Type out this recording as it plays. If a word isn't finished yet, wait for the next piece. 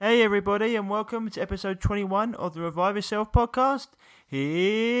Hey everybody, and welcome to episode 21 of the Revive Yourself podcast.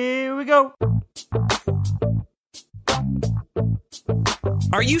 Here we go.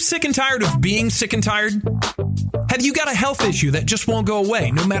 Are you sick and tired of being sick and tired? Have you got a health issue that just won't go away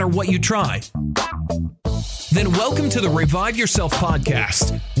no matter what you try? Then welcome to the Revive Yourself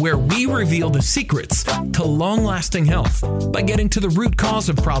podcast, where we reveal the secrets to long-lasting health by getting to the root cause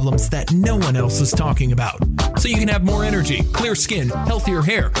of problems that no one else is talking about. So you can have more energy, clear skin, healthier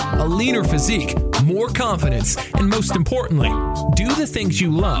hair, a leaner physique, more confidence, and most importantly, do the things you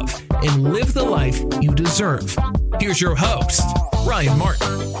love and live the life you deserve. Here's your host, Ryan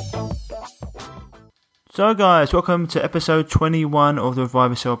Martin. So guys, welcome to episode 21 of the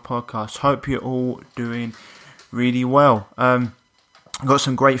Revive Yourself podcast. Hope you're all doing really well. Got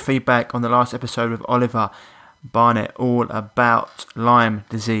some great feedback on the last episode with Oliver Barnett all about Lyme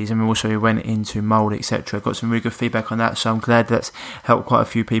disease, and we also went into mold, etc. Got some really good feedback on that, so I'm glad that's helped quite a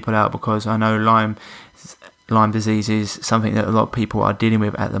few people out, because I know Lyme disease is something that a lot of people are dealing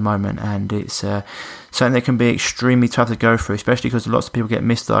with at the moment, and it's something that can be extremely tough to go through, especially because lots of people get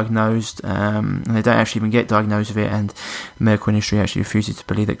misdiagnosed and they don't actually even get diagnosed with it, and the medical industry actually refuses to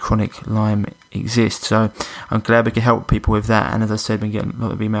believe that chronic Lyme exists. So I'm glad we can help people with that, and as I said, we get a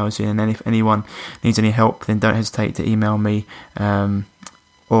lot of emails in, and then if anyone needs any help, then don't hesitate to email me or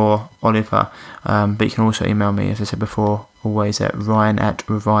Oliver, but you can also email me, as I said before, always at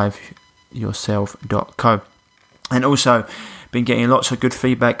ryan@reviveyourself.co. And also been getting lots of good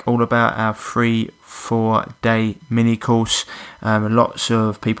feedback all about our free 4-day mini course. Lots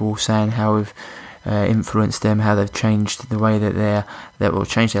of people saying how we've influenced them, how they've changed the way that will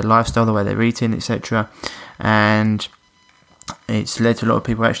change their lifestyle, the way they're eating, etc. And it's led to a lot of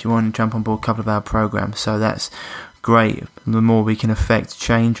people actually wanting to jump on board a couple of our programs. So that's great. The more we can affect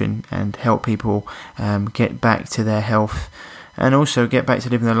change and help people get back to their health, and also get back to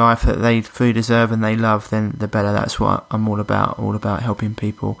living the life that they fully deserve and they love, then the better. That's what I'm all about helping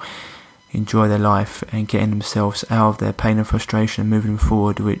people enjoy their life and getting themselves out of their pain and frustration and moving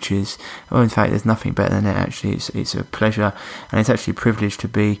forward, which is, well, in fact, there's nothing better than it, actually. It's a pleasure, and it's actually a privilege to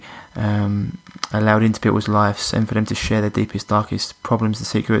be allowed into people's lives and for them to share their deepest, darkest problems and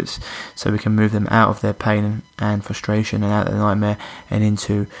secrets, so we can move them out of their pain and frustration and out of their nightmare and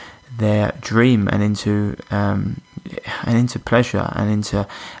into their dream and into pleasure and into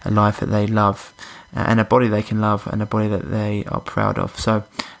a life that they love and a body they can love and a body that they are proud of. So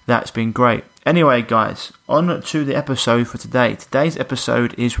that's been great. Anyway, guys, on to the episode for today. Today's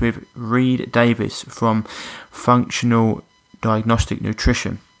episode is with Reed Davis from Functional Diagnostic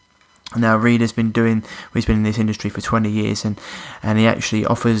Nutrition. Now, Reed he's been in this industry for 20 years, and he actually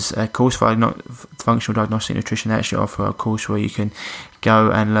offers a course for functional diagnostic nutrition. They actually offer a course where you can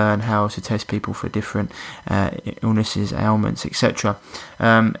go and learn how to test people for different illnesses, ailments, etc.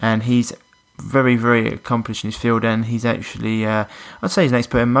 And he's very, very accomplished in his field, and he's actually, I'd say he's an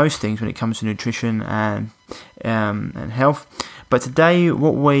expert in most things when it comes to nutrition and health. But today,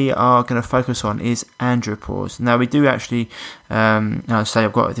 what we are going to focus on is Andropause. Now, we do actually, I'll say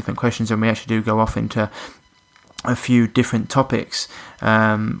I've got different questions, and we actually do go off into a few different topics.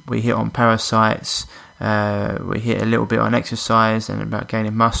 We hit on parasites, we hit a little bit on exercise and about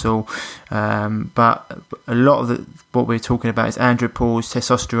gaining muscle, but a lot of what we're talking about is andropause,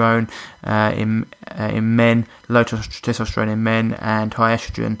 testosterone in men, low testosterone in men, and high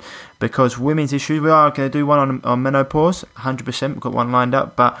estrogen. Because women's issues, we are going to do one on menopause, 100%. We've got one lined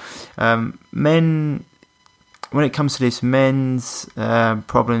up, but men, when it comes to this, men's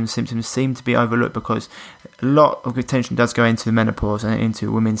problems, symptoms seem to be overlooked, because a lot of attention does go into the menopause and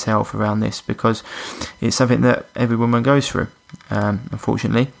into women's health around this, because it's something that every woman goes through,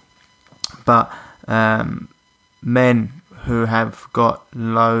 unfortunately. But men who have got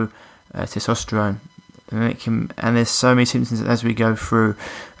low testosterone, and there's so many symptoms as we go through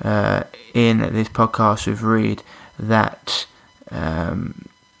in this podcast with Reed, that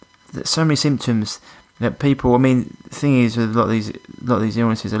so many symptoms that people, I mean, the thing is, with a lot of these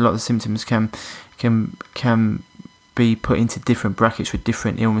illnesses, a lot of the symptoms can be put into different brackets with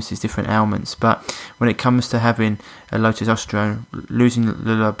different illnesses, different ailments. But when it comes to having a low testosterone, losing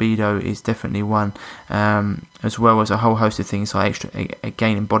the libido is definitely one, as well as a whole host of things like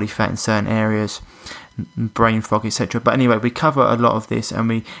gaining body fat in certain areas, brain fog, etc. But anyway, we cover a lot of this, and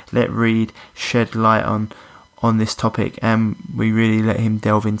we let Reed shed light on this topic, and we really let him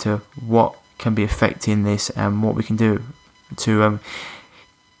delve into what can be affecting this and what we can do to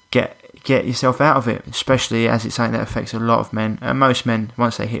get yourself out of it, especially as it's something that affects a lot of men, and most men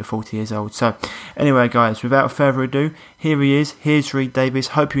once they hit 40 years old. So anyway, guys, without further ado, here he is. Here's Reed Davis.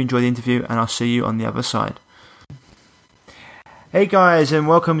 Hope you enjoy the interview, and I'll see you on the other side. Hey guys, and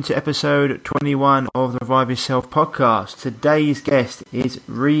welcome to episode 21 of the Revive Yourself podcast. Today's guest is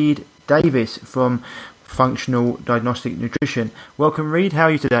Reed Davis from Functional Diagnostic Nutrition. Welcome, Reed. How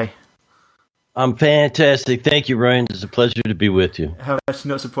are you today? I'm fantastic. Thank you, Ryan. It's a pleasure to be with you. I'm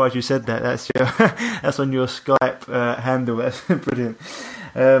actually not surprised you said that. That's on your Skype handle. That's brilliant.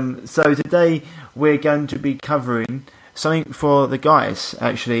 So today we're going to be covering something for the guys,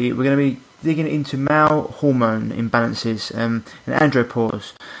 actually. We're going to be digging into male hormone imbalances and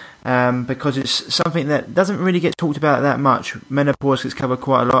andropause, because it's something that doesn't really get talked about that much. Menopause gets covered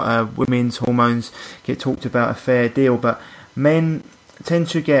quite a lot. Women's hormones get talked about a fair deal, but men tend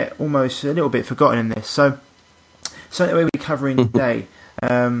to get almost a little bit forgotten in this. So something we'll be covering today.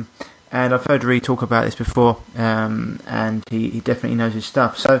 And I've heard Reed talk about this before, and he definitely knows his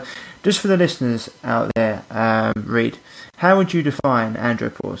stuff. So just for the listeners out there, Reed, how would you define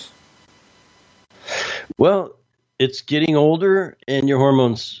andropause? Well, it's getting older and your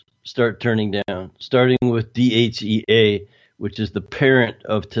hormones start turning down, starting with DHEA, which is the parent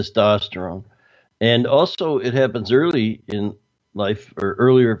of testosterone. And also it happens early in life, or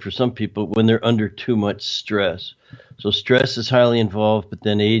earlier for some people, when they're under too much stress. So stress is highly involved, but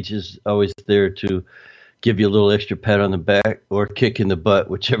then age is always there to give you a little extra pat on the back or kick in the butt,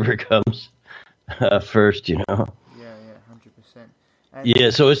 whichever comes first, you know. Yeah, 100%. Yeah,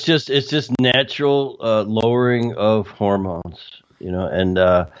 so it's just natural lowering of hormones, you know, and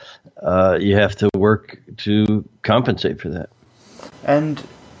you have to work to compensate for that. And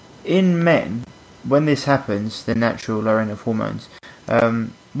in men, when this happens, the natural lowering of hormones,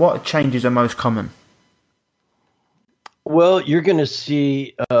 what changes are most common? Well, you're going to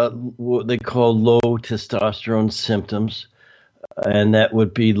see what they call low testosterone symptoms, and that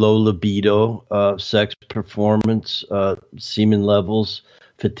would be low libido, sex performance, semen levels,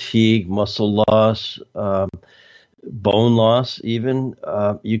 fatigue, muscle loss, bone loss even.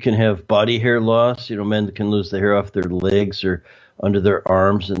 You can have body hair loss. You know, men can lose the hair off their legs or under their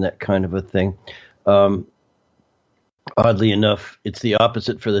arms and that kind of a thing. Oddly enough, it's the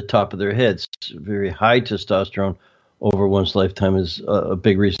opposite for the top of their heads. Very high testosterone over one's lifetime is a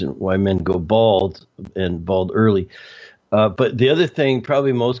big reason why men go bald and bald early. But the other thing,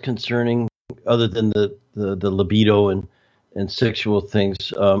 probably most concerning, other than the libido and sexual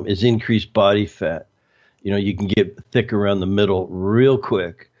things, is increased body fat. You know, you can get thick around the middle real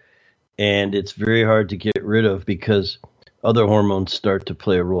quick, and it's very hard to get rid of because other hormones start to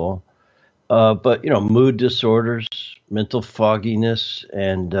play a role. But, you know, mood disorders, mental fogginess,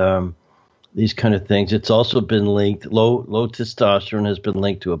 and these kind of things. It's also been linked, low testosterone has been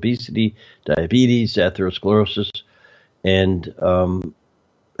linked to obesity, diabetes, atherosclerosis, and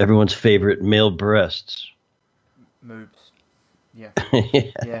everyone's favorite, male breasts. Moobs. Yeah.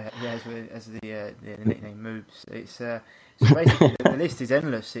 Yeah. As the nickname moobs. It's so basically the list is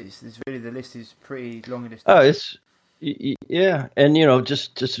endless. It's really, the list is pretty long in this. Oh, yeah, and you know,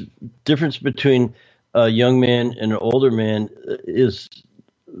 just difference between a young man and an older man is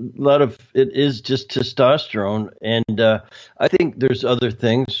a lot of it is just testosterone, and I think there's other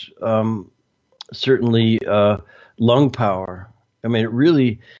things. Certainly, lung power. I mean, it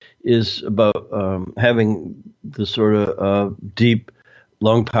really is about having the sort of deep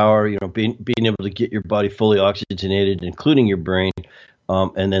lung power. You know, being able to get your body fully oxygenated, including your brain,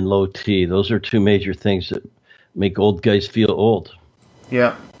 and then low T. Those are two major things that make old guys feel old.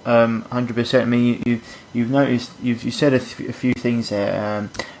 Yeah, 100%. I mean, you've noticed, you said a few things there,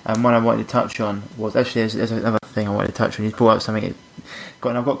 and one I wanted to touch on was actually there's another thing I wanted to touch on. You brought up something.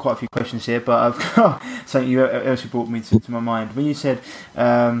 I've got quite a few questions here, but I've got something else you brought me to my mind when you said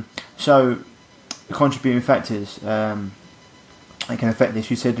so contributing factors that can affect this.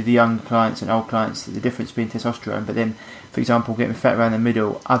 You said with the young clients and old clients, the difference being testosterone, but then, for example, getting fat around the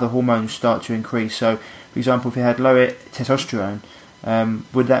middle, other hormones start to increase. So, for example, if you had lower testosterone,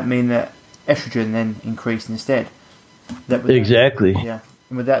 would that mean that estrogen then increased instead? Exactly. Yeah.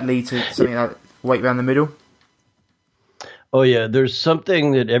 And would that lead to something like weight around the middle? Oh, yeah. There's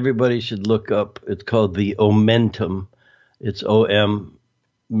something that everybody should look up. It's called the omentum. It's OMENTUM,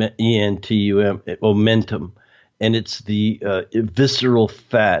 omentum. And it's the visceral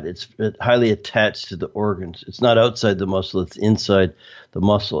fat. It's highly attached to the organs. It's not outside the muscle. It's inside the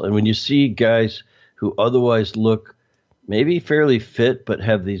muscle. And when you see guys who otherwise look maybe fairly fit but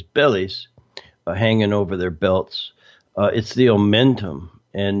have these bellies hanging over their belts, it's the omentum.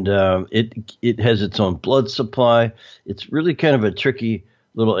 And it has its own blood supply. It's really kind of a tricky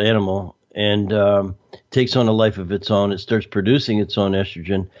little animal, and takes on a life of its own. It starts producing its own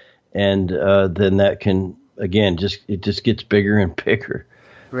estrogen, and then that can, again, it just gets bigger and bigger.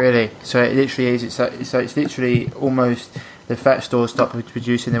 Really? So it literally is. It's literally almost the fat stores stop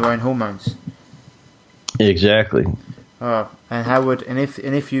producing their own hormones. Exactly. Oh, and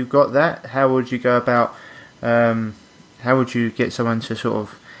if you got that, how would you go about? How would you get someone to sort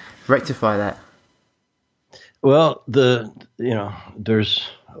of rectify that? Well, there's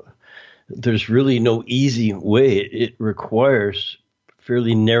really no easy way. It requires a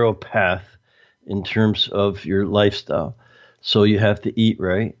fairly narrow path in terms of your lifestyle. So you have to eat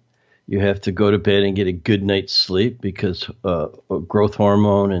right. You have to go to bed and get a good night's sleep, because growth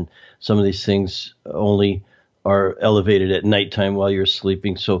hormone and some of these things only are elevated at nighttime while you're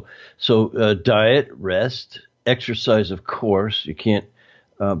sleeping. So diet, rest, exercise, of course. You can't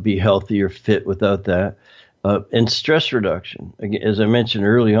be healthy or fit without that. And stress reduction. Again, as I mentioned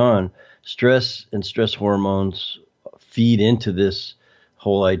early on, stress and stress hormones feed into this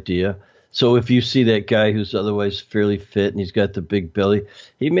whole idea. So if you see that guy who's otherwise fairly fit and he's got the big belly,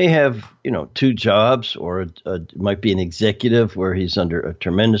 he may have, 2 jobs, or might be an executive where he's under a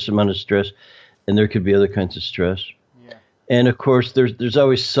tremendous amount of stress, and there could be other kinds of stress. Yeah. And of course, there's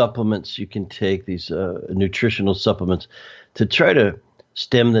always supplements you can take, these nutritional supplements, to try to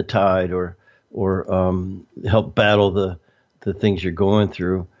stem the tide or help battle the things you're going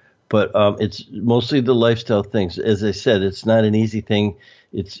through. But it's mostly the lifestyle things. As I said, it's not an easy thing.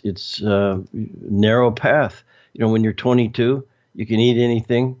 It's narrow path. When you're 22, you can eat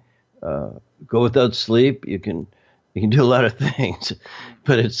anything, go without sleep. You can do a lot of things.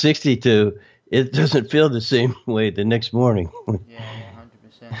 But at 62, it doesn't feel the same way the next morning. Yeah,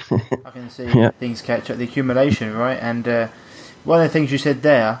 100%. I can see things catch up, the accumulation, right? And one of the things you said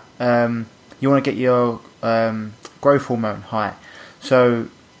there, you want to get your growth hormone high. So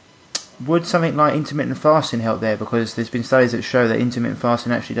would something like intermittent fasting help there? Because there's been studies that show that intermittent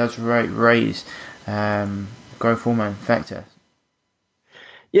fasting actually does raise growth hormone factor.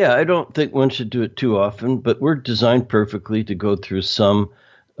 Yeah, I don't think one should do it too often, but we're designed perfectly to go through some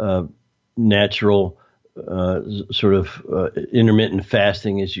natural sort of intermittent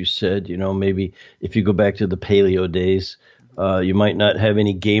fasting, as you said. Maybe if you go back to the paleo days, you might not have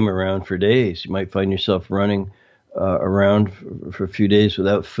any game around for days. You might find yourself running around for a few days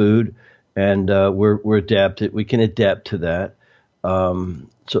without food, and we're adapted. We can adapt to that.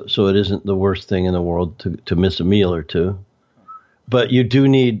 So it isn't the worst thing in the world to miss a meal or two. But you do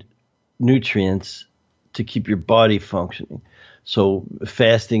need nutrients to keep your body functioning. So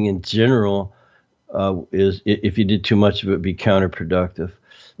fasting in general is, if you did too much of it, would be counterproductive.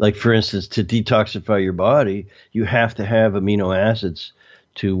 Like, for instance, to detoxify your body, you have to have amino acids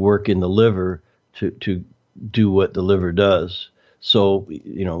to work in the liver to do what the liver does. So,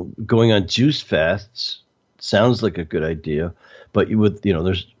 going on juice fasts sounds like a good idea, but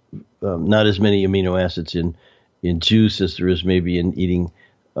there's not as many amino acids in juice as there is maybe in eating,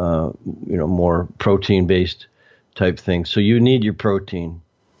 more protein-based type things. So you need your protein.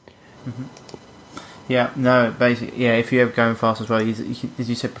 Mm-hmm. Yeah, no, basically, yeah, if you ever going fast as well, as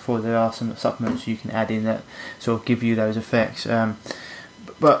you said before, there are some supplements you can add in that sort of give you those effects.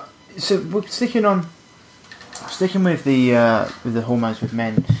 But so we're sticking with the hormones with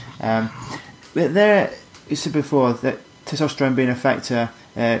men. But there, you said before that testosterone being a factor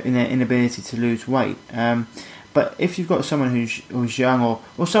in their inability to lose weight. But if you've got someone who's young,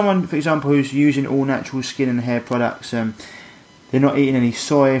 or someone, for example, who's using all natural skin and hair products, they're not eating any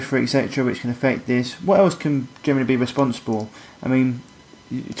soy, for etc., which can affect this. What else can generally be responsible? I mean,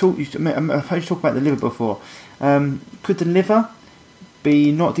 I've heard you talk about the liver before. Could the liver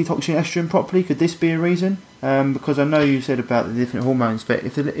be not detoxing estrogen properly? Could this be a reason? Because I know you said about the different hormones, but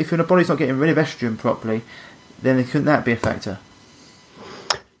if your body's not getting rid of estrogen properly, then couldn't that be a factor?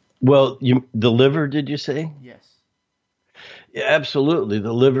 Well, the liver, did you say? Yes. Yeah, absolutely.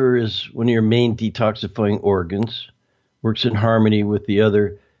 The liver is one of your main detoxifying organs. Works in harmony with the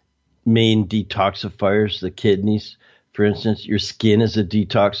other main detoxifiers, the kidneys. For instance, your skin is a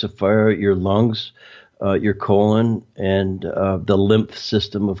detoxifier, your lungs, your colon, and the lymph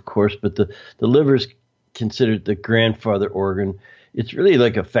system, of course. But the liver is considered the grandfather organ. It's really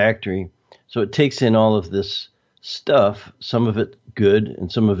like a factory. So it takes in all of this stuff, some of it good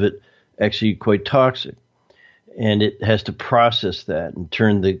and some of it actually quite toxic. And it has to process that and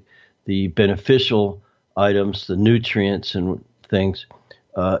turn the beneficial items, the nutrients and things,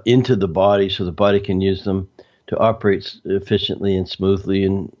 into the body so the body can use them to operate efficiently and smoothly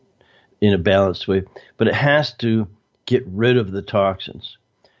and in a balanced way. But it has to get rid of the toxins.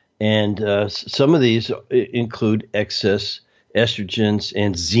 And some of these include excess estrogens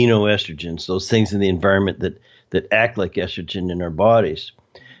and xenoestrogens, those things in the environment that act like estrogen in our bodies.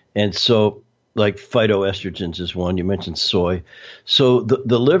 And so, like phytoestrogens is one. You mentioned soy. So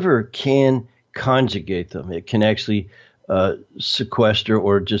the liver can conjugate them. It can actually sequester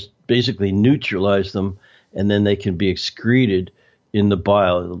or just basically neutralize them, and then they can be excreted in the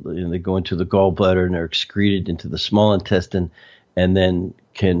bile. They go into the gallbladder and are excreted into the small intestine, and then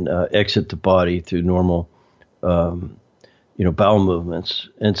can exit the body through normal, bowel movements.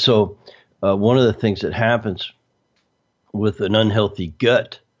 And so, one of the things that happens with an unhealthy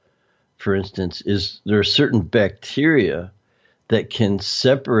gut, for instance, is there are certain bacteria that can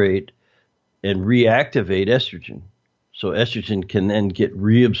separate and reactivate estrogen. So estrogen can then get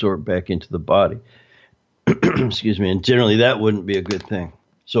reabsorbed back into the body. Excuse me. And generally that wouldn't be a good thing.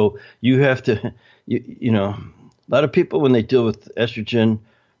 So you have to, a lot of people, when they deal with estrogen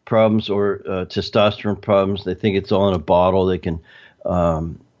problems or testosterone problems, they think it's all in a bottle. They can,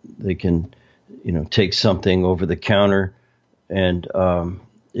 take something over the counter, and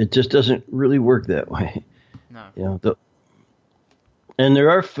it just doesn't really work that way. No. And there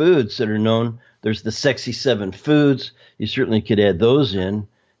are foods that are known. There's the Sexy 7 foods. You certainly could add those in,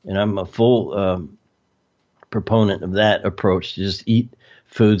 and I'm a full proponent of that approach, to just eat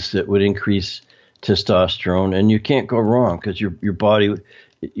foods that would increase testosterone, and you can't go wrong because your body,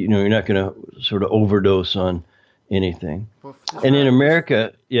 you're not going to sort of overdose on anything. Well, and in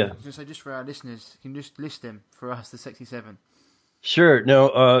America, yeah. I was going to say, just for our listeners, can you just list them for us, the Sexy 7? Sure.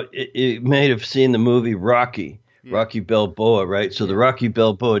 No, you may have seen the movie Rocky. Yeah. Rocky Balboa, right? So the Rocky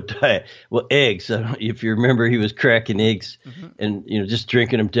Balboa diet. Well, eggs. If you remember, he was cracking eggs and just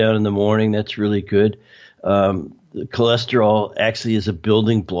drinking them down in the morning. That's really good. The cholesterol actually is a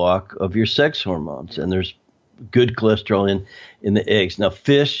building block of your sex hormones, and there's good cholesterol in the eggs. Now,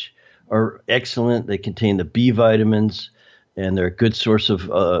 fish are excellent. They contain the B vitamins, and they're a good source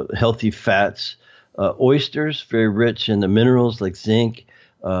of healthy fats. Oysters, very rich in the minerals like zinc.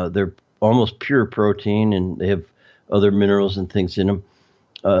 They're almost pure protein, and they have other minerals and things in them.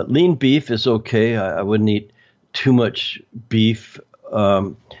 Lean beef is okay. I wouldn't eat too much beef.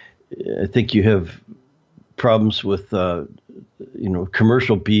 I think you have problems with,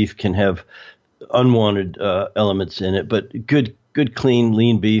 commercial beef can have unwanted elements in it, but good clean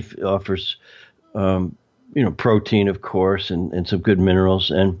lean beef offers, protein, of course, and some good minerals.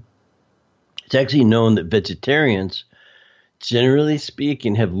 And it's actually known that vegetarians, generally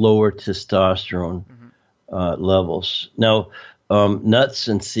speaking, have lower testosterone levels. Now, nuts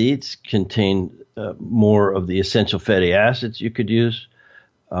and seeds contain more of the essential fatty acids you could use,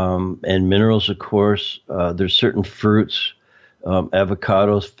 and minerals, of course. There's certain fruits,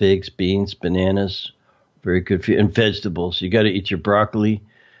 avocados, figs, beans, bananas, very good for you, and vegetables. You got to eat your broccoli,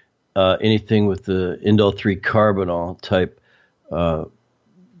 anything with the indole-3 carbinol type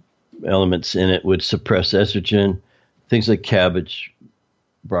elements in it would suppress estrogen. Things like cabbage,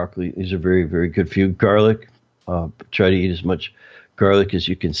 broccoli, these are very, very good for you. Garlic, try to eat as much garlic as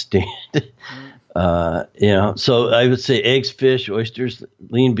you can stand. So I would say eggs, fish, oysters,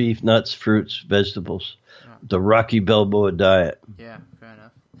 lean beef, nuts, fruits, vegetables. The Rocky Balboa diet. Yeah, fair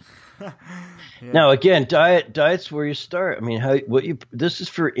enough. Yeah. Now, again, diet's where you start. I mean, this is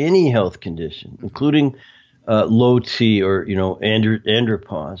for any health condition, including low T or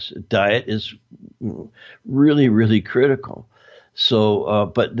andropause. Diet is really, really critical.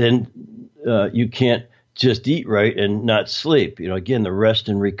 So, but then you can't just eat right and not sleep. Again, the rest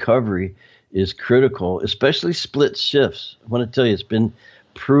and recovery is critical, especially split shifts. I want to tell you, it's been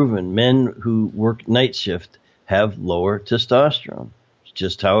proven men who work night shift have lower testosterone. It's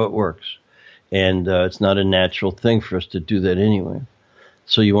just how it works. And it's not a natural thing for us to do that anyway.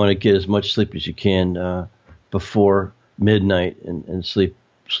 So you want to get as much sleep as you can before midnight and sleep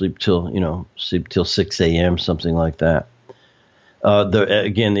till 6 a.m., something like that.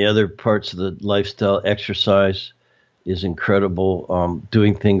 The other parts of the lifestyle, exercise is incredible.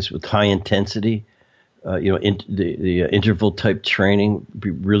 Doing things with high intensity, the interval type training would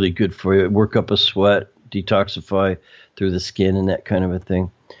be really good for you. Work up a sweat, detoxify through the skin and that kind of a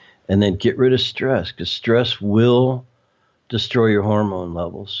thing. And then get rid of stress, because stress will destroy your hormone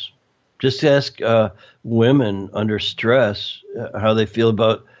levels. Just ask women under stress how they feel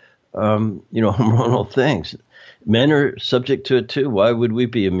about, hormonal things. Men are subject to it too. Why would we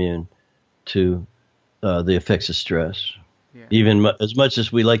be immune to the effects of stress? Yeah. Even as much as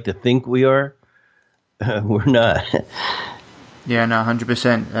we like to think we are, we're not. Yeah, no,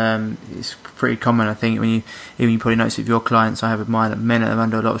 100%. It's pretty common, I think, when you probably notice with your clients. I have admired that men that are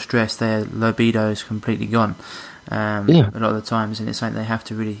under a lot of stress, their libido is completely gone. A lot of the times, and it's something they have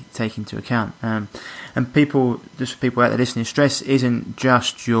to really take into account. And people out there listening, stress isn't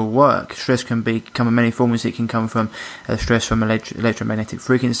just your work. Stress can come in many forms. It can come from stress from electromagnetic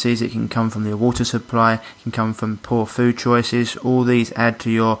frequencies. It can come from your water supply. It can come from poor food choices. All these add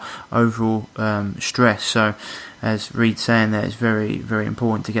to your overall stress. So as Reed's saying, that it's very, very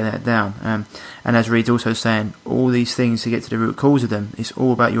important to get that down. And as Reed's also saying, all these things to get to the root cause of them, it's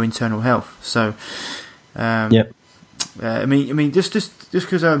all about your internal health. So, I mean, just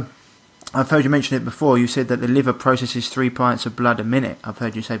because I've heard you mention it before. You said that the liver processes 3 pints of blood a minute. I've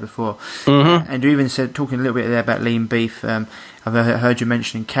heard you say before, and you even said, talking a little bit there about lean beef. I've heard you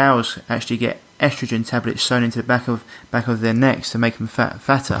mentioning cows actually get estrogen tablets sewn into the back of their necks to make them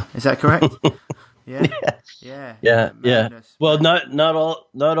fatter. Is that correct? Yeah. Well,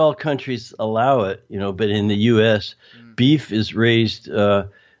 not all countries allow it, but in the U.S., beef is raised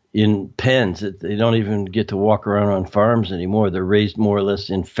in pens. They don't even get to walk around on farms anymore. They're raised more or less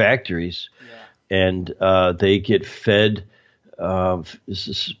in factories, and they get fed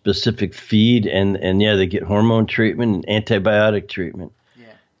specific feed, and they get hormone treatment and antibiotic treatment.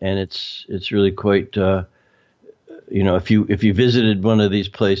 And it's really quite, if you visited one of these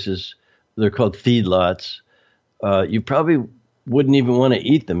places, they're called feedlots, you probably wouldn't even want to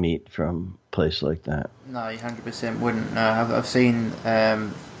eat the meat from a place like that. No, you 100% wouldn't. No, I've seen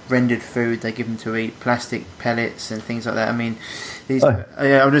rendered food they give them to eat, plastic pellets and things like that. I mean,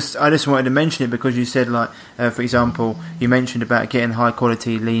 I just wanted to mention it because you said, like, for example, you mentioned about getting high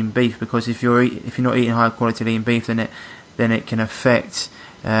quality lean beef, because if you're not eating high quality lean beef, then it can affect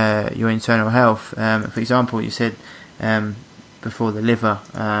your internal health. For example, you said before the liver,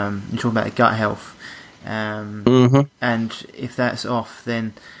 you're talking about the gut health, and if that's off,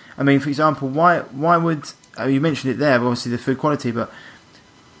 then, I mean, for example, why would, you mentioned it there, obviously the food quality, but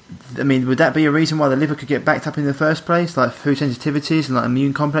I mean, would that be a reason why the liver could get backed up in the first place, like food sensitivities and like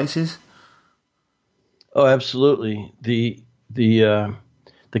immune complexes? Oh, absolutely. The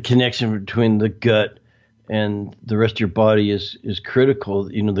connection between the gut and the rest of your body is critical.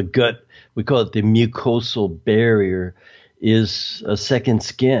 The gut, we call it the mucosal barrier, is a second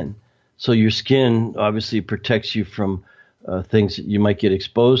skin. So your skin obviously protects you from things that you might get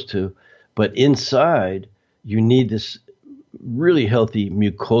exposed to, but inside you need this really healthy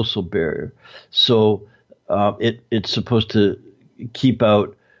mucosal barrier. So it's supposed to keep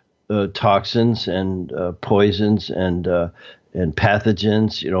out toxins and poisons and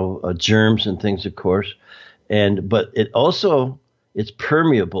pathogens, germs and things, of course. But it's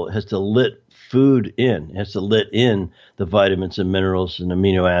permeable. It has to let food in. It has to let in the vitamins and minerals and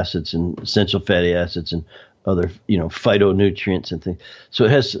amino acids and essential fatty acids and other, phytonutrients and things. So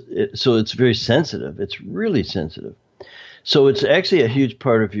it's very sensitive. It's really sensitive. So it's actually a huge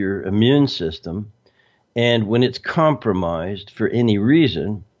part of your immune system. And when it's compromised for any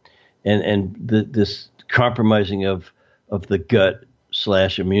reason, this compromising of the gut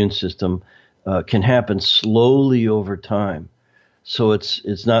 / immune system can happen slowly over time. So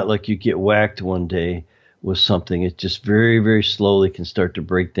it's not like you get whacked one day with something. It just very, very slowly can start to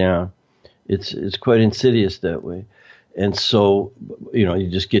break down. It's quite insidious that way. And so, you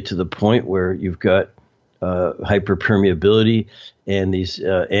just get to the point where you've got hyperpermeability and these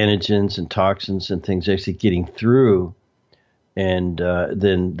antigens and toxins and things actually getting through, and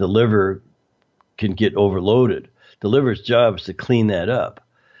then the liver can get overloaded. The liver's job is to clean that up.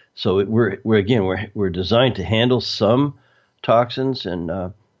 So we're designed to handle some toxins and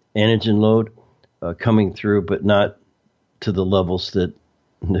antigen load coming through, but not to the levels that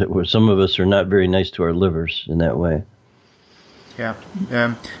where some of us are not very nice to our livers in that way. Yeah.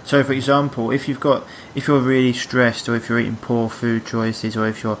 So, for example, if you're really stressed, or if you're eating poor food choices, or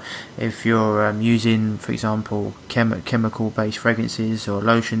if you're using, for example, chemical-based fragrances or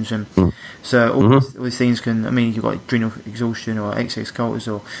lotions, and so all these things can. I mean, you've got adrenal exhaustion or excess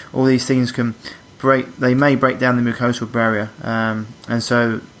cortisol. All these things can break. They may break down the mucosal barrier, and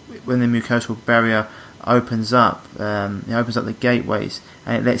so when the mucosal barrier opens up, it opens up the gateways,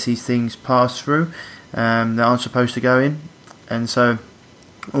 and it lets these things pass through that aren't supposed to go in. And so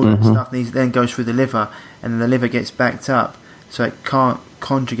all that stuff then goes through the liver, and then the liver gets backed up, so it can't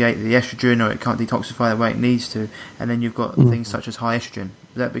conjugate the estrogen, or it can't detoxify the way it needs to, and then you've got things such as high estrogen.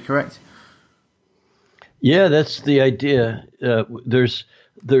 Would that be correct? Yeah, that's the idea. There's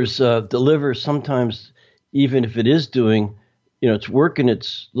the liver sometimes, even if it is doing, it's working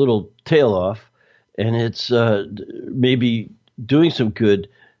its little tail off, and it's maybe doing some good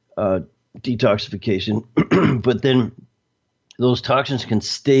detoxification, but then those toxins can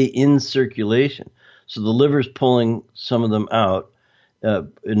stay in circulation. So the liver's pulling some of them out,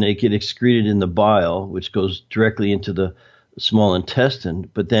 and they get excreted in the bile, which goes directly into the small intestine,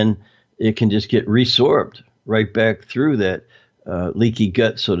 but then it can just get resorbed right back through that leaky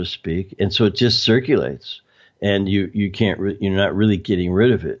gut, so to speak. And so it just circulates, and you're not really getting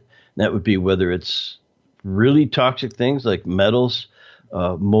rid of it. And that would be whether it's really toxic things like metals,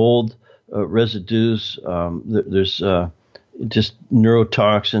 mold, residues. There's just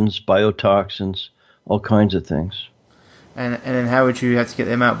neurotoxins, biotoxins, all kinds of things. And then how would you have to get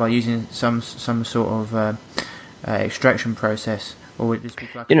them out? By using some sort of extraction process, or would it just be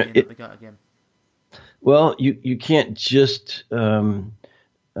flushing it up the gut again? Well, you can't just you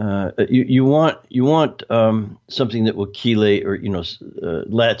want something that will chelate or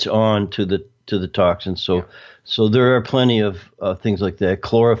latch on to the toxins. So there are plenty of things like that.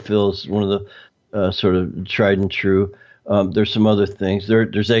 Chlorophyll is one of the sort of tried and true. There's some other things.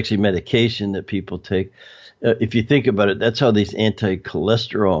 There's actually medication that people take. If you think about it, that's how these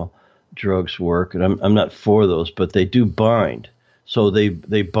anti-cholesterol drugs work. And I'm not for those, but they do bind. So they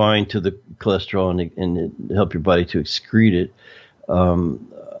bind to the cholesterol and help your body to excrete it.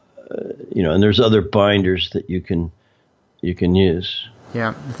 And there's other binders that you can use.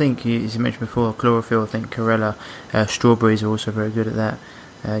 Yeah, I think as you mentioned before, chlorophyll. I think chlorella, strawberries are also very good at that,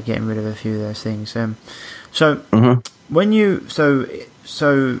 getting rid of a few of those things. When you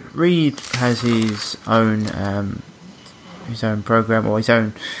so Reed has his own program, or his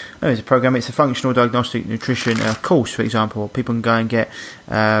own. No, it's a program. It's a functional diagnostic nutrition course, for example. People can go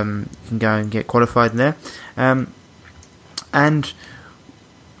and get qualified in there, and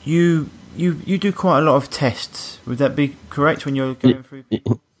you do quite a lot of tests. Would that be correct when you're going through?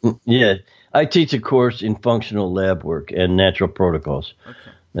 Yeah, I teach a course in functional lab work and natural protocols. Okay.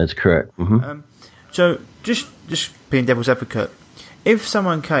 That's correct. Mm-hmm. So just being devil's advocate, if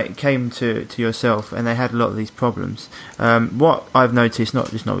someone came to yourself and they had a lot of these problems, what I've noticed,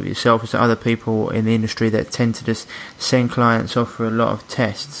 not with yourself, is that other people in the industry that tend to just send clients off for a lot of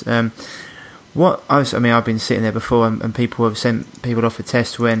tests. I've been sitting there before, and people have sent people off for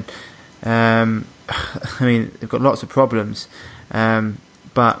tests when, they've got lots of problems,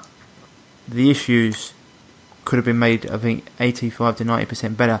 but the issues could have been made, I think, 85 to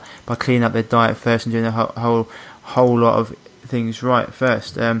 90% better by cleaning up their diet first and doing a whole lot of things right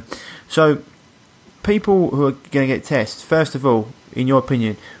first. So people who are going to get tests, first of all, in your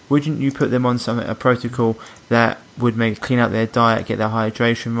opinion, wouldn't you put them on a protocol that would clean up their diet, get their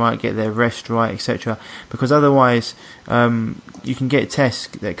hydration right, get their rest right, etc.? Because otherwise, you can get tests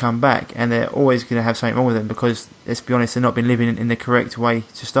that come back and they're always going to have something wrong with them because, let's be honest, they've not been living in the correct way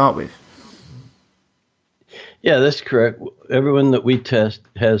to start with. Yeah, that's correct. Everyone that we test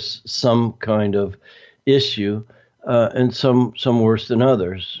has some kind of issue, and some worse than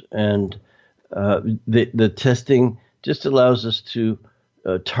others. And the testing just allows us to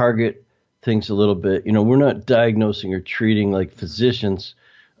target things a little bit. We're not diagnosing or treating like physicians.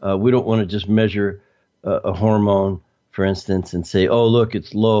 We don't want to just measure a hormone, for instance, and say, oh, look,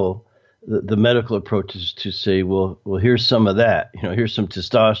 it's low. The medical approach is to say, well, here's some of that. Here's some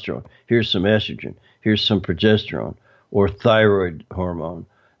testosterone. Here's some estrogen. Here's some progesterone, or thyroid hormone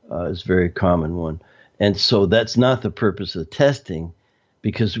is a very common one. And so that's not the purpose of the testing,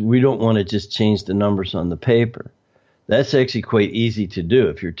 because we don't want to just change the numbers on the paper. That's actually quite easy to do.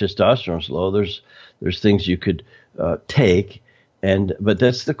 If your testosterone's low, there's things you could take, but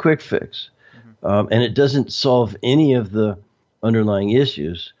that's the quick fix. Mm-hmm. And it doesn't solve any of the underlying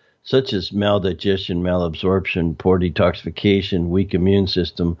issues, such as maldigestion, malabsorption, poor detoxification, weak immune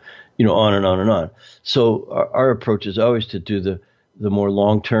system, on and on and on. So our approach is always to do the more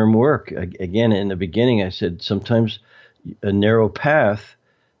long-term work. Again, in the beginning, I said sometimes a narrow path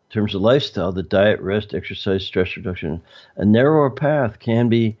in terms of lifestyle, the diet, rest, exercise, stress reduction, a narrower path can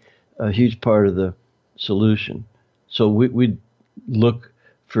be a huge part of the solution. So we look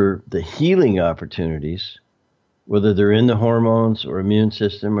for the healing opportunities, whether they're in the hormones or immune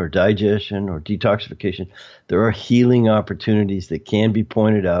system or digestion or detoxification. There are healing opportunities that can be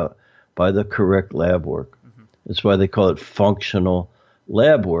pointed out by the correct lab work. Mm-hmm. That's why they call it functional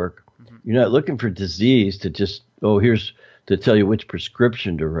lab work. Mm-hmm. You're not looking for disease to just, here's to tell you which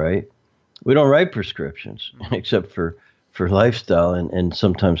prescription to write. We don't write prescriptions, mm-hmm. except for lifestyle and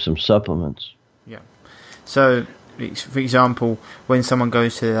sometimes some supplements. Yeah. So, for example, when someone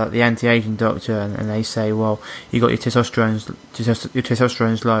goes to the anti-aging doctor and they say, well, you got your testosterone's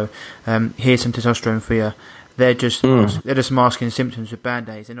low, here's some testosterone for you. They're just masking symptoms with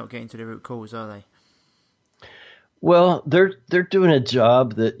band-aids. They're not getting to the root cause, are they? Well, they're doing a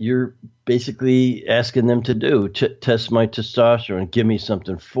job that you're basically asking them to do. Test my testosterone, give me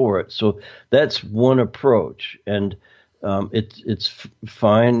something for it. So that's one approach, and it's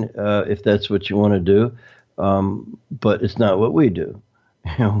fine if that's what you want to do, but it's not what we do.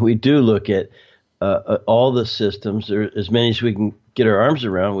 We do look at all the systems, or as many as we can get our arms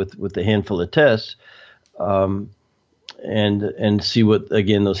around with a handful of tests. And see what,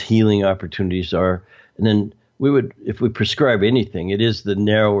 again, those healing opportunities are. And then if we prescribe anything, it is the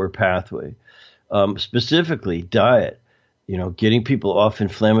narrower pathway, specifically diet. Getting people off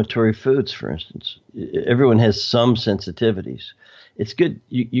inflammatory foods, for instance. Everyone has some sensitivities. It's good.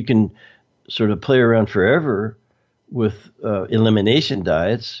 You can sort of play around forever with elimination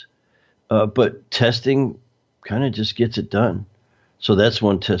diets, but testing kind of just gets it done. So that's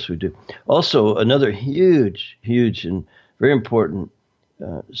one test we do. Also, another huge and very important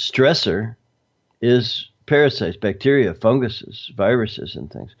stressor is parasites, bacteria, funguses, viruses, and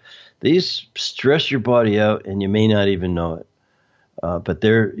things. These stress your body out, and you may not even know it. But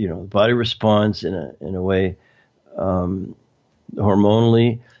the body responds in a way,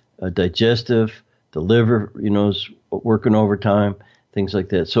 hormonally, digestive. The liver, is working overtime, things like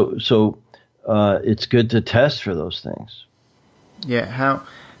that. So it's good to test for those things. Yeah.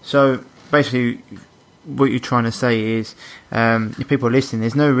 So basically, what you're trying to say is, if people are listening,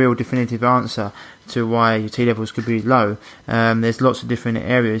 there's no real definitive answer to why your T levels could be low. There's lots of different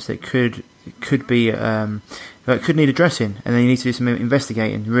areas that could be that could need addressing, and then you need to do some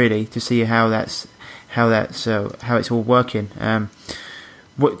investigating really to see how it's all working.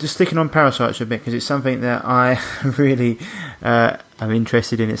 Just sticking on parasites for a bit, because it's something that I really am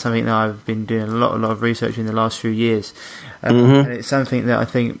interested in. It's something that I've been doing a lot of research in the last few years, and it's something that I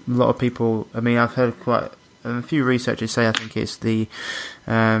think a lot of people. I mean, I've heard quite a few researchers say I think it's the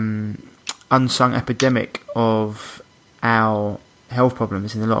unsung epidemic of our health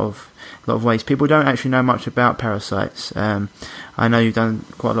problems in a lot of ways. People don't actually know much about parasites. I know you've done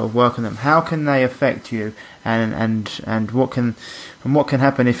quite a lot of work on them. How can they affect you, and what can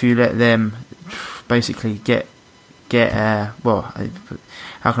happen if you let them basically get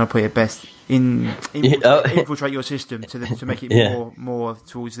how can I put it best, infiltrate your system to make it more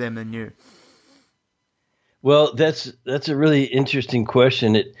towards them than you? Well, that's a really interesting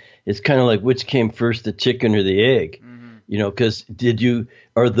question. It's kind of like, which came first, the chicken or the egg? Because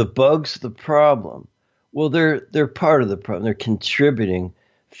are the bugs the problem? Well, they're part of the problem. They're contributing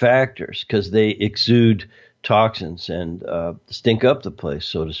factors because they exude toxins and stink up the place,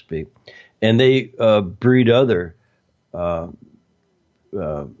 so to speak, and they breed other,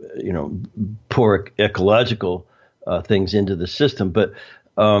 poor ecological things into the system. But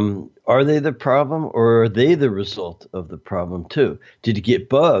are they the problem, or are they the result of the problem too? Did you get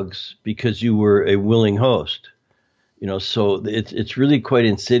bugs because you were a willing host? So it's really quite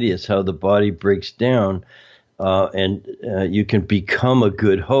insidious how the body breaks down, and you can become a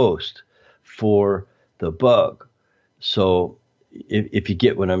good host for the bug. So if you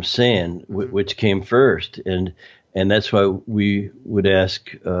get what I'm saying, which came first, and that's why we would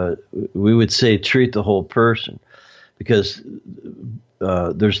say treat the whole person, because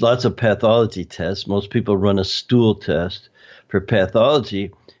there's lots of pathology tests. Most people run a stool test for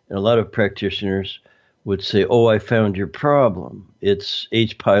pathology, and a lot of practitioners would say, "Oh, I found your problem. It's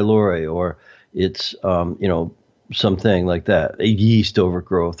H. pylori, or it's something like that, a yeast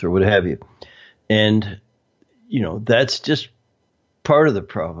overgrowth, or what have you." And that's just part of the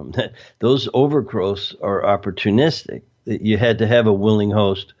problem. Those overgrowths are opportunistic. You had to have a willing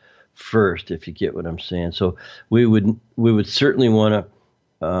host first, if you get what I'm saying. So we would certainly want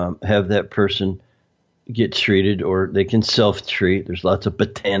to have that person get treated, or they can self-treat. There's lots of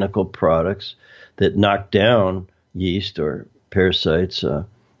botanical products that knock down yeast or parasites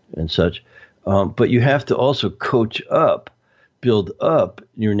and such. But you have to also coach up, build up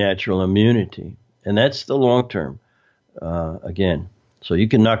your natural immunity. And that's the long term, again. So you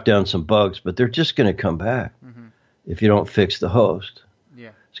can knock down some bugs, but they're just going to come back if you don't fix the host.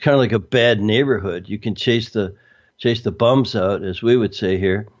 Yeah. It's kind of like a bad neighborhood. You can chase the bums out, as we would say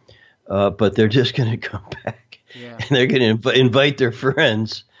here, but they're just going to come back. Yeah. And they're going to invite their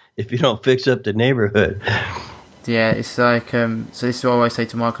friends if you don't fix up the neighborhood. Yeah, it's like, so this is what I always say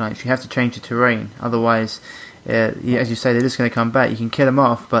to my clients, you have to change the terrain, otherwise, as you say, they're just going to come back. You can kill them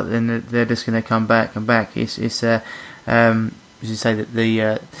off, but then they're just going to come back and back. It's as you say, that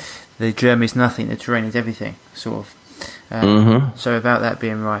the germ is nothing, the terrain is everything, sort of. So without that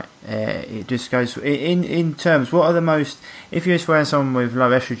being right, it just goes, in terms, what are the most, if you're wearing someone with low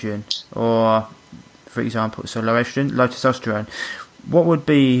estrogen, or, for example, so low estrogen, low testosterone, what would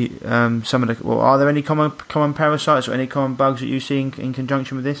be some of the? Well, are there any common parasites or any common bugs that you see in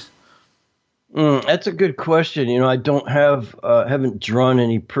conjunction with this? That's a good question. I don't haven't drawn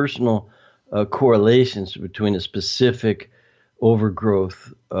any personal correlations between a specific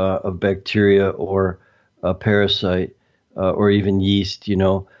overgrowth of bacteria or a parasite or even yeast.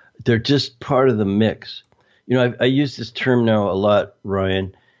 They're just part of the mix. I use this term now a lot,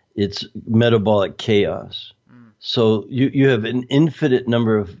 Ryan. It's metabolic chaos. So you have an infinite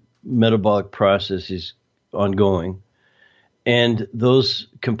number of metabolic processes ongoing, and those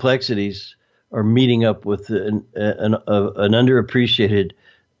complexities are meeting up with an underappreciated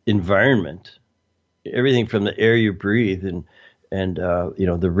environment. Everything from the air you breathe and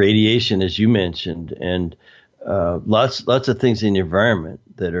the radiation, as you mentioned, and lots of things in the environment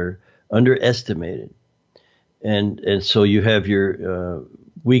that are underestimated. And so you have your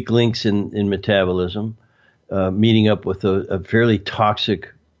weak links in metabolism meeting up with a fairly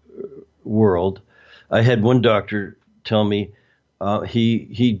toxic world. I had one doctor tell me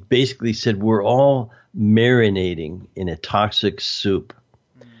he basically said we're all marinating in a toxic soup.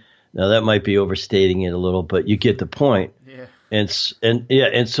 Now that might be overstating it a little, but you get the point. Yeah. And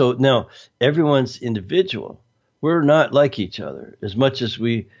so now everyone's individual. We're not like each other as much as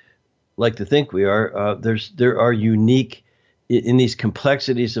we like to think we are. There are unique in these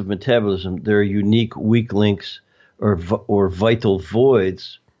complexities of metabolism. There are unique weak links or vital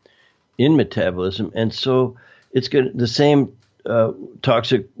voids in metabolism, and so it's good. The same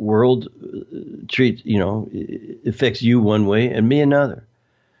toxic world affects you one way and me another.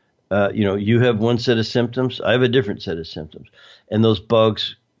 You have one set of symptoms, I have a different set of symptoms, and those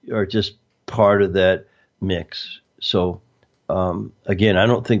bugs are just part of that mix. So again, I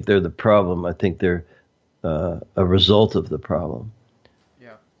don't think they're the problem. I think they're a result of the problem.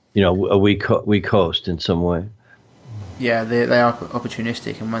 Yeah. A weak host in some way. Yeah, they are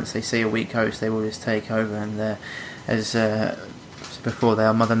opportunistic, and once they see a weak host, they will just take over. And as before, they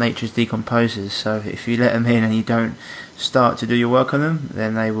are Mother Nature's decomposers. So if you let them in and you don't start to do your work on them,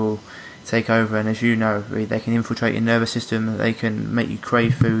 then they will take over. And as you know, they can infiltrate your nervous system. They can make you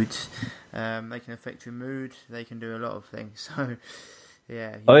crave foods. They can affect your mood. They can do a lot of things. So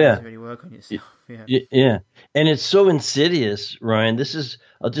yeah, you need to really work on yourself. Yeah, and it's so insidious, Ryan.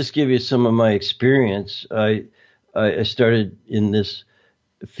 I'll just give you some of my experience. I started in this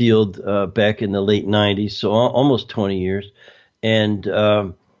field back in the late 90s, so almost 20 years. And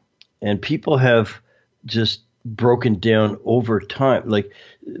people have just broken down over time. Like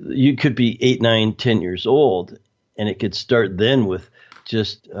you could be 8, 9, 10 years old, and it could start then with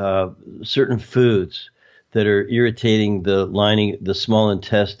just certain foods that are irritating the lining, the small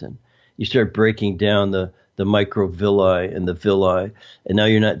intestine. You start breaking down the microvilli and the villi, and now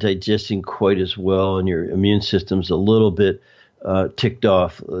you're not digesting quite as well, and your immune system's a little bit ticked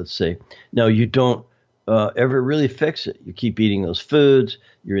off, let's say. Now you don't ever really fix it. You keep eating those foods,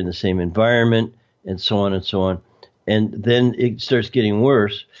 you're in the same environment, and so on and so on. And then it starts getting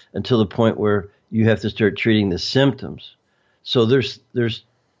worse until the point where you have to start treating the symptoms. So there's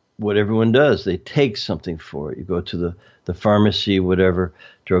what everyone does. They take something for it. You go to the pharmacy, whatever,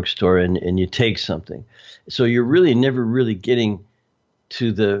 drugstore, and you take something. So you're really never really getting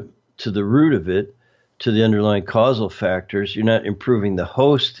to the root of it, to the underlying causal factors. You're not improving the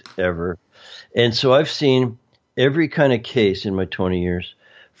host ever. And so I've seen every kind of case in my 20 years,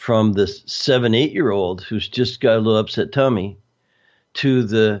 from the 7, 8-year-old who's just got a little upset tummy to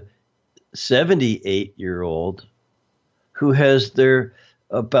the 78-year-old who has their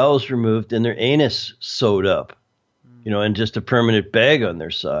bowels removed and their anus sewed up, and just a permanent bag on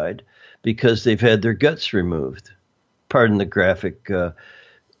their side because they've had their guts removed. Pardon the graphic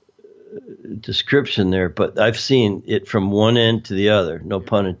description there, but I've seen it from one end to the other, no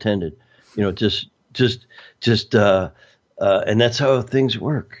pun intended. And that's how things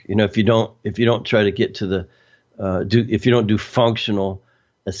work. If you don't try to get to if you don't do functional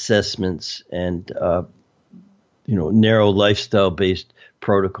assessments and narrow lifestyle based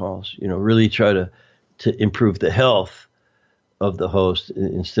protocols, really try to improve the health of the host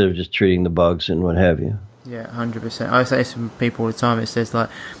instead of just treating the bugs and what have you. Yeah, 100%. I say to people all the time, it says like,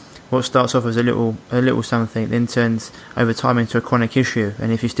 what starts off as a little something then turns over time into a chronic issue,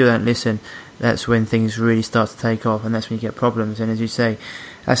 and if you still don't listen, that's when things really start to take off, and that's when you get problems. And as you say,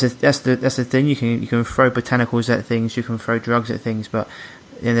 that's the thing. You can throw botanicals at things, you can throw drugs at things, but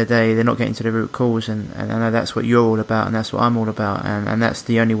at the end of the day, they're not getting to the root cause. And I know that's what you're all about, and that's what I'm all about, and that's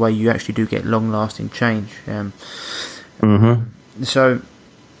the only way you actually do get long lasting change. So.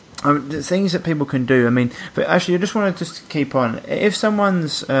 The things that people can do, but actually I just want to just keep on. If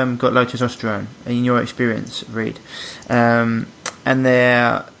someone's got low testosterone, in your experience, Reed, and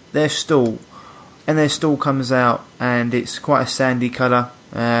their stool comes out and it's quite a sandy colour,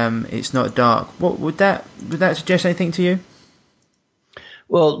 it's not dark, what would that suggest anything to you?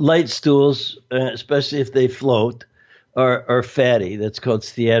 Well, light stools, especially if they float, are fatty. That's called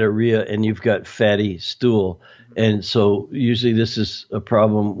steatorrhea, and you've got fatty stool. And so usually this is a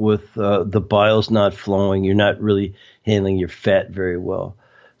problem with the bile's not flowing. You're not really handling your fat very well.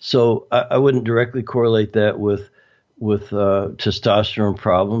 So I wouldn't directly correlate that with testosterone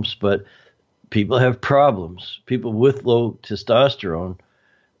problems, but people have problems. People with low testosterone,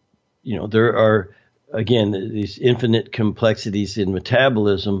 there are, again, these infinite complexities in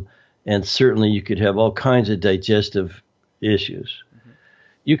metabolism, and certainly you could have all kinds of digestive issues. Mm-hmm.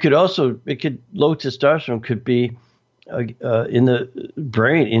 You could also, low testosterone could be in the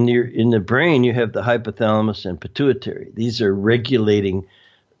brain. In the brain, you have the hypothalamus and pituitary. These are regulating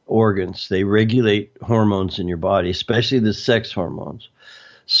organs. They regulate hormones in your body, especially the sex hormones.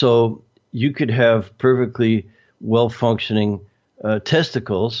 So you could have perfectly well-functioning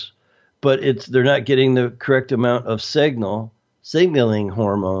testicles, but they're not getting the correct amount of signaling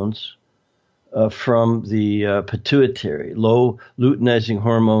hormones from the pituitary. Low luteinizing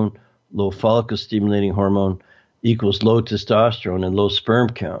hormone, low follicle stimulating hormone equals low testosterone and low sperm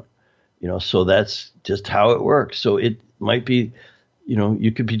count. So that's just how it works. So it might be,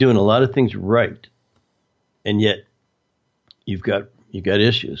 you could be doing a lot of things right, and yet you've got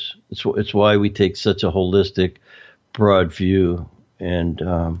issues. It's why we take such a holistic, broad view, and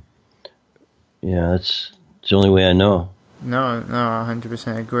it's the only way I know. No, I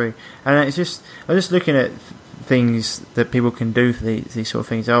 100% agree. And I'm just looking at things that people can do for these sort of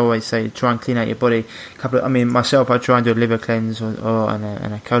things. I always say try and clean out your body. Myself, I try and do a liver cleanse and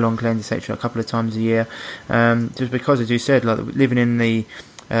a colon cleanse, etc. a couple of times a year. Just because, as you said, like living in the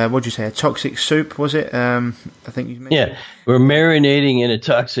what'd you say, a toxic soup, was it? I think you mentioned. Yeah, we're marinating in a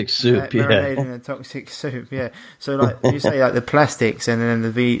toxic soup. Marinating in a toxic soup, yeah. So like you say, like the plastics and then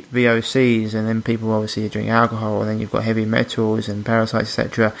the VOCs, and then people obviously drink alcohol, and then you've got heavy metals and parasites,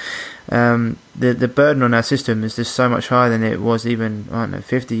 etc. The burden on our system is just so much higher than it was even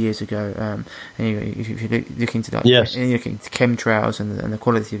 50 years ago. And if you look into that, yes, and you look into chemtrails and the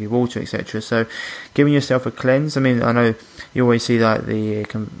quality of your water, etc. So giving yourself a cleanse. I mean, I know you always see like the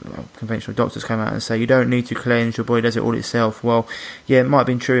conventional doctors come out and say you don't need to cleanse, your body does it all itself. Well, yeah, it might have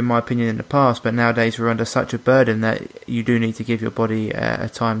been true in my opinion in the past, but nowadays we're under such a burden that you do need to give your body a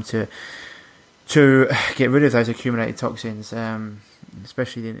time to get rid of those accumulated toxins,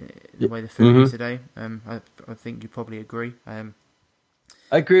 especially the way the food is today. I think you probably agree. I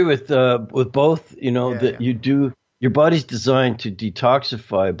agree with both. That your body's designed to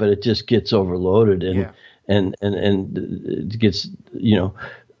detoxify, but it just gets overloaded and it gets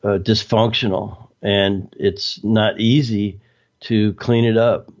dysfunctional, and it's not easy to clean it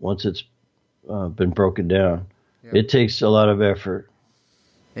up once it's been broken down. Yeah. It takes a lot of effort.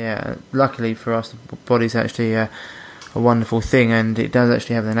 Yeah, luckily for us, the body's actually a wonderful thing, and it does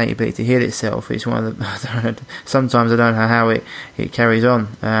actually have the innate ability to heal itself. It's one of the sometimes I don't know how it carries on.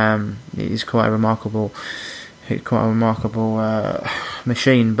 It is quite a remarkable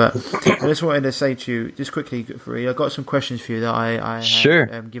machine. But I just wanted to say to you, just quickly, I've got some questions for you that I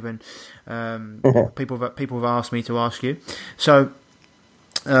have given people have asked me to ask you. So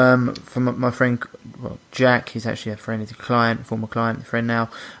from my friend Jack, he's actually a friend, he's a client, former client, friend now.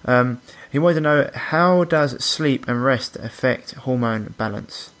 He wanted to know, how does sleep and rest affect hormone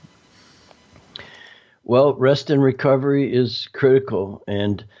balance? Well, rest and recovery is critical,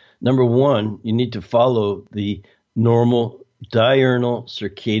 and number one, you need to follow the normal diurnal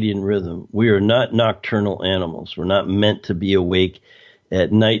circadian rhythm. We are not nocturnal animals. We're not meant to be awake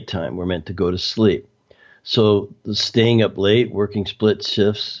at nighttime. We're meant to go to sleep. So staying up late, working split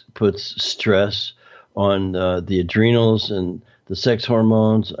shifts, puts stress on the adrenals and the sex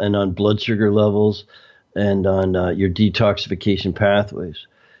hormones, and on blood sugar levels, and on your detoxification pathways.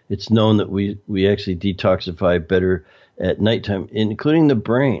 It's known that we actually detoxify better at nighttime, including the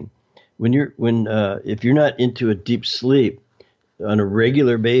brain. If you're not into a deep sleep on a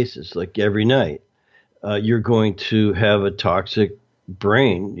regular basis, like every night, you're going to have a toxic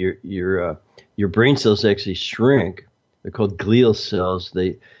brain. Your brain cells actually shrink. They're called glial cells.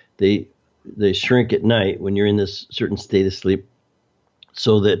 They shrink at night when you're in this certain state of sleep,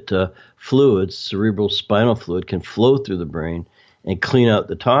 so that fluids, cerebral spinal fluid, can flow through the brain and clean out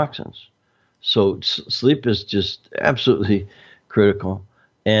the toxins. So sleep is just absolutely critical.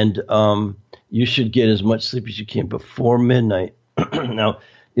 And you should get as much sleep as you can before midnight. Now,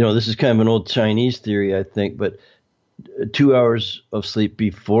 this is kind of an old Chinese theory, I think, but 2 hours of sleep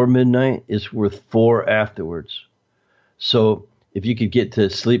before midnight is worth 4 afterwards. So if you could get to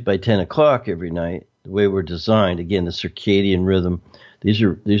sleep by 10 o'clock every night, the way we're designed, again, the circadian rhythm, these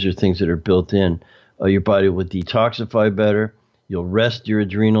are things that are built in. Your body will detoxify better. You'll rest your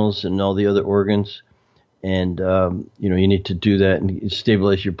adrenals and all the other organs. And, you need to do that and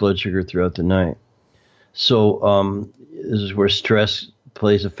stabilize your blood sugar throughout the night. So this is where stress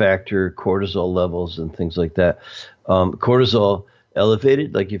plays a factor, cortisol levels and things like that. Cortisol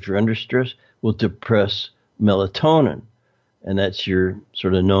elevated, like if you're under stress, will depress melatonin. And that's your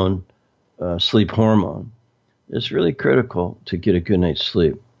sort of known sleep hormone. It's really critical to get a good night's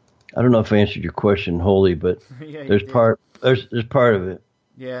sleep. I don't know if I answered your question wholly, but Yeah, there's part of it.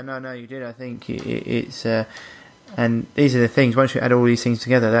 Yeah, no, you did. I think it's and these are the things. Once you add all these things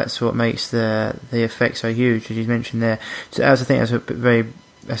together, that's what makes the effect so huge, as you mentioned there. So I think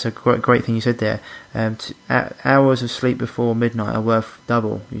that's a great thing you said there. Hours of sleep before midnight are worth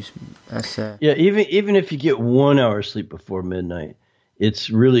double. Yeah, even if you get 1 hour sleep before midnight, it's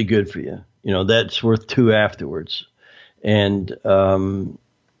really good for you. That's worth 2 afterwards, and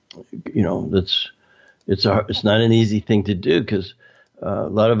it's not an easy thing to do because a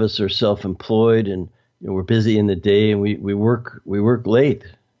lot of us are self-employed and we're busy in the day and we work late.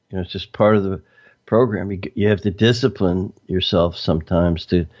 It's just part of the program. You have to discipline yourself sometimes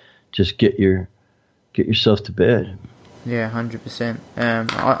to just get yourself to bed. Yeah, 100%.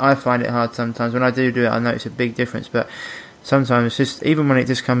 I find it hard sometimes. When I do it, I notice a big difference. But sometimes it's just, even when it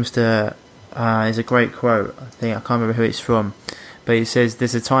just comes to, there's a great quote. I can't remember who it's from, but it says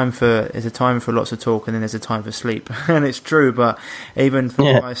there's a time for lots of talk and then there's a time for sleep, and it's true. But even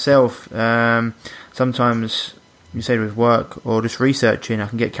for myself, sometimes you say with work or just researching, I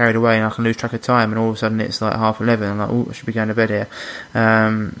can get carried away and I can lose track of time, and all of a sudden it's like 11:30. I'm like, oh, I should be going to bed here.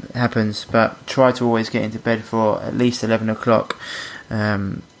 It happens, but try to always get into bed for at least 11 o'clock,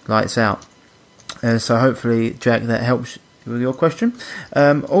 lights out. So hopefully, Jack, that helps with your question.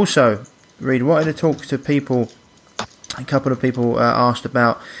 Also, Reed, wanted to talk to people. A couple of people asked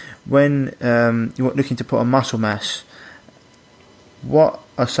about when you're looking to put on muscle mass, what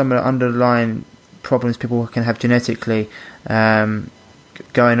are some of the underlying problems people can have genetically going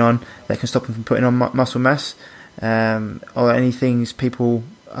on that can stop them from putting on muscle mass, or any things people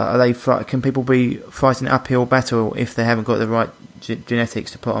can people be fighting an uphill battle if they haven't got the right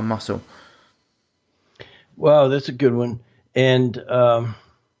genetics to put on muscle? Wow, that's a good one. And I'm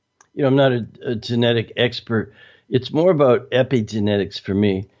not a genetic expert. It's more about epigenetics for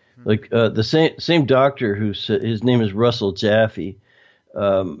me. Like the same doctor who said, his name is Russell Jaffe.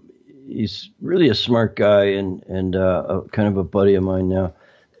 He's really a smart guy and kind of a buddy of mine now.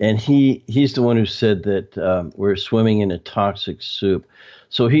 And he's the one who said that we're swimming in a toxic soup.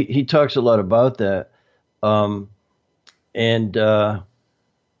 So he talks a lot about that.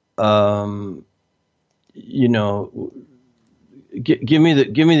 Give me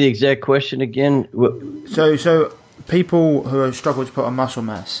the exact question again. So people who struggle to put on muscle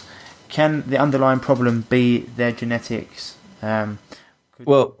mass, can the underlying problem be their genetics? Yeah.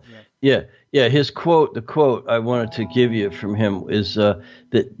 His quote, the quote I wanted to give you from him is that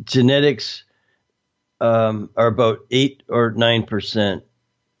genetics are about 8 or 9%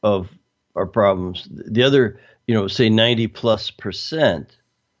 of our problems. The other, say 90+%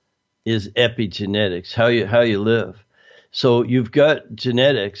 is epigenetics, how you live. So you've got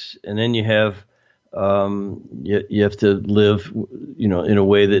genetics, and then you have you have to live, in a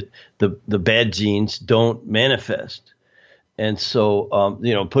way that the bad genes don't manifest. And so,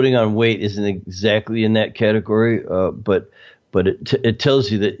 putting on weight isn't exactly in that category, but it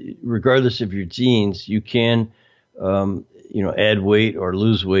tells you that regardless of your genes, you can, add weight or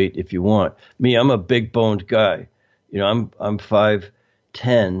lose weight if you want. Me, I'm a big boned guy. I'm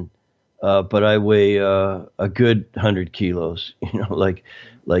 5'10", but I weigh a good 100 kilos.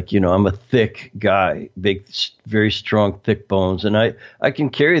 I'm a thick guy, big, very strong, thick bones, and I can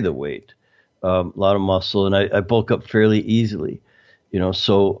carry the weight. A lot of muscle, and I bulk up fairly easily,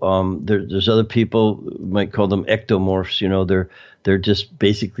 so there's other people, might call them ectomorphs, they're just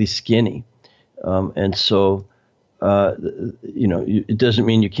basically skinny, and so it doesn't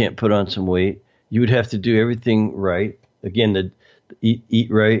mean you can't put on some weight. You would have to do everything right, again,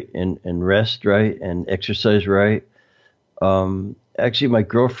 eat right and rest right and exercise right. Actually, my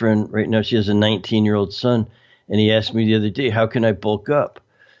girlfriend right now, she has a 19-year-old son, and he asked me the other day, how can I bulk up?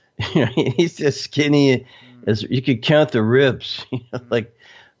 He's as skinny as you could count the ribs, like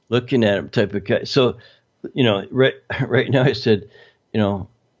looking at him type of guy. So, right now I said,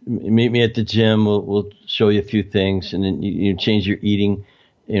 meet me at the gym. We'll show you a few things, and then you change your eating,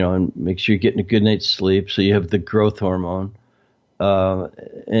 and make sure you're getting a good night's sleep. So you have the growth hormone, and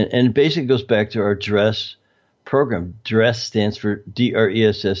it basically goes back to our DRESS program. DRESS stands for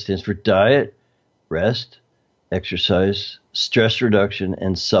DRESS stands for diet, rest, exercise, stress reduction,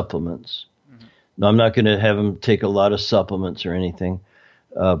 and supplements. Mm-hmm. Now, I'm not going to have them take a lot of supplements or anything,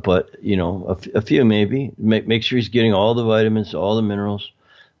 but a few maybe. Make sure he's getting all the vitamins, all the minerals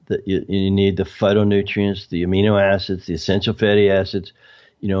that you need, the phytonutrients, the amino acids, the essential fatty acids,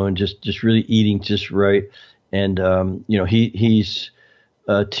 and just really eating just right. And he's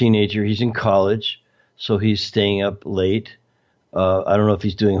a teenager. He's in college, so he's staying up late. I don't know if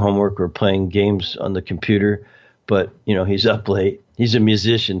he's doing homework or playing games on the computer, but he's up late. He's a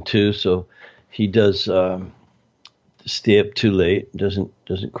musician too, so he does stay up too late. Doesn't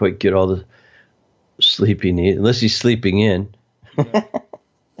quite get all the sleep he needs, unless he's sleeping in. Yeah.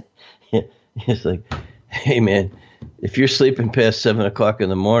 Yeah, it's like, hey man, if you're sleeping past 7 o'clock in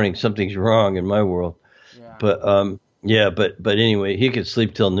the morning, something's wrong in my world. Yeah. But anyway, he could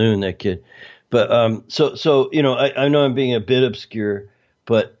sleep till noon, that kid. But so I know I'm being a bit obscure,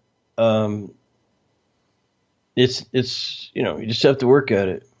 but it's you just have to work at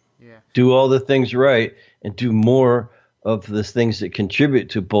it. Yeah. Do all the things right and do more of the things that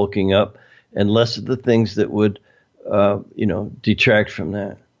contribute to bulking up and less of the things that would detract from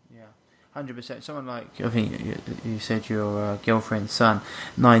that. 100%. Someone like, I think you said your girlfriend's son,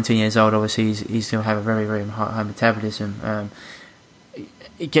 19 years old, obviously he's going to have a very, very high metabolism.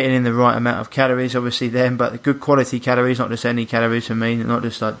 Getting in the right amount of calories, obviously then, but the good quality calories, not just any calories for me, not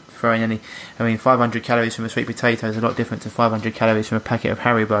just like throwing any. 500 calories from a sweet potato is a lot different to 500 calories from a packet of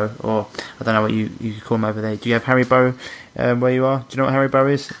Haribo, or I don't know what you call them over there. Do you have Haribo where you are? Do you know what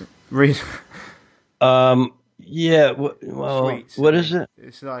Haribo is? Reed? Yeah, well, Sweets. what is it?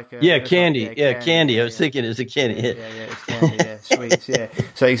 It's like candy. Candy. I was yeah. thinking it's a candy. Yeah, it's candy. Yeah, sweets. Yeah.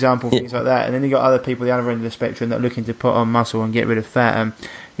 So example things like that, and then you got other people the other end of the spectrum that are looking to put on muscle and get rid of fat.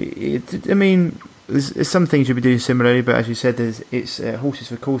 There's some things you'll be doing similarly, but as you said, it's horses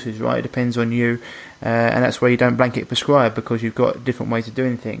for courses, right? It depends on you, and that's why you don't blanket prescribe, because you've got different ways of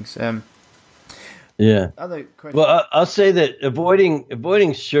doing things. Yeah. Other questions? Well, I'll say that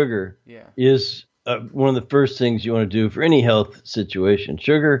avoiding sugar is one of the first things you want to do for any health situation.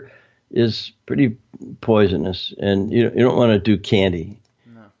 Sugar is pretty poisonous, and you don't want to do candy,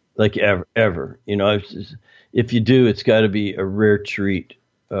 like ever. If you do, it's got to be a rare treat,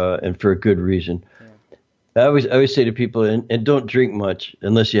 and for a good reason. Yeah. I always say to people, and don't drink much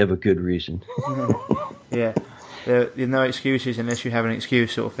unless you have a good reason. Yeah. There's no excuses unless you have an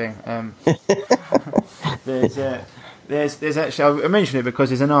excuse, sort of thing. There's actually, I mention it because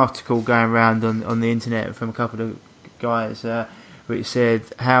there's an article going around on the internet from a couple of guys which said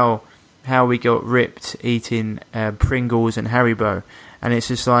how we got ripped eating Pringles and Haribo, and it's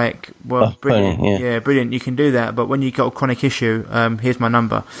just like, well, brilliant, funny, yeah, brilliant, you can do that, but when you got a chronic issue, here's my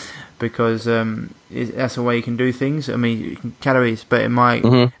number, because that's the way you can do things. I mean, you can calories, but it might,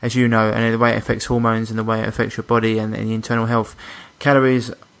 as you know, and the way it affects hormones and the way it affects your body and the internal health, calories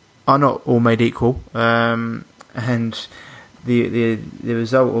are not all made equal. And the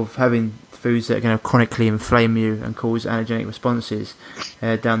result of having foods that are going to chronically inflame you and cause allergenic responses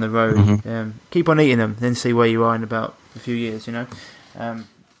down the road, keep on eating them, then see where you are in about a few years.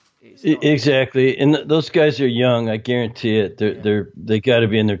 Exactly, and those guys are young. I guarantee it. They got to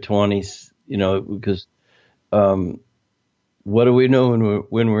be in their 20s. Because what do we know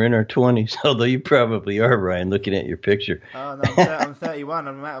when we're in our 20s? Although you probably are, Ryan, looking at your picture. Oh, no, I'm 31.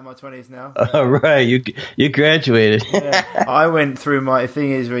 I'm out of my 20s now. Oh, right. You graduated. Yeah, I went through my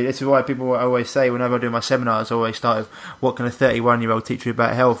thing. This is why people always say whenever I do my seminars, I always start with, what can a 31-year-old teach you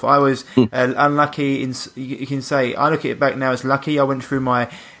about health? I was unlucky. You can say, I look at it back now as lucky. I went through my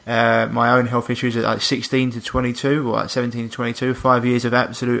own health issues at like 16 to 22, or like 17 to 22, 5 years of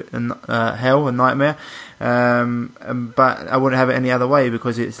absolute hell and nightmare. But I wouldn't have it any other way,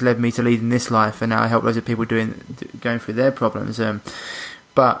 because it's led me to leading this life, and now I help loads of people going through their problems.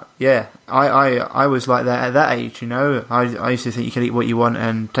 But yeah, I was like that at that age. I used to think you could eat what you want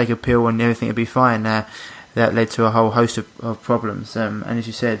and take a pill and everything would be fine. That led to a whole host of problems. And as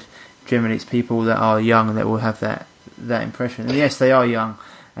you said, generally it's people that are young that will have that impression. And yes, they are young.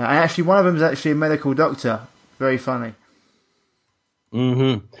 And actually, one of them is actually a medical doctor. Very funny.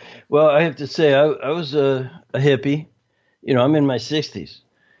 Well, I have to say, I was a hippie. I'm in my 60s,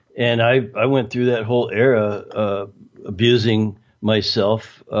 and I went through that whole era abusing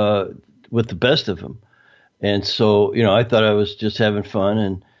myself with the best of them. And so, I thought I was just having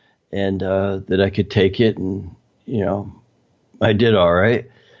fun and that I could take it, and I did all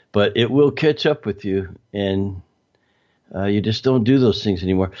right. But it will catch up with you, and you just don't do those things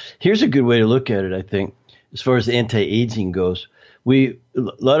anymore. Here's a good way to look at it, I think, as far as anti-aging goes. A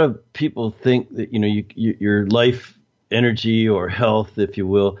lot of people think that your life energy or health, if you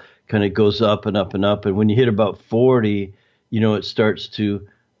will, kind of goes up and up and up, and when you hit about 40, it starts to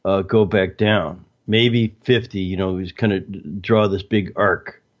go back down. Maybe 50, we kind of draw this big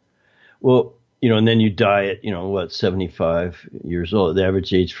arc. Well, and then you die at 75 years old. The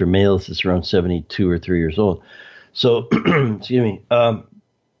average age for males is around 72 or 3 years old. So, excuse me.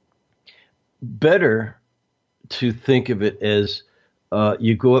 Better to think of it as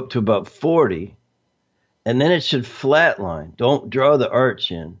you go up to about 40, and then it should flatline. Don't draw the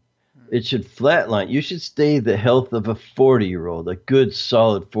arch in. It should flatline. You should stay the health of a 40-year-old, a good,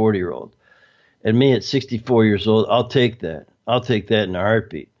 solid 40-year-old. And me at 64 years old, I'll take that. I'll take that in a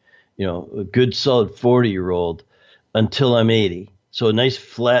heartbeat. You know, a good, solid 40-year-old until I'm 80. So a nice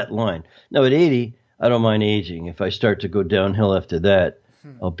flat line. Now at 80, I don't mind aging. If I start to go downhill after that,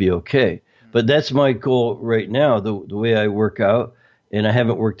 I'll be okay. But that's my goal right now, the way I work out. And I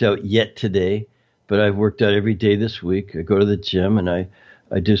haven't worked out yet today, but I've worked out every day this week. I go to the gym and I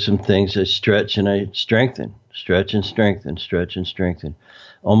do some things. I stretch and I strengthen, stretch and strengthen, stretch and strengthen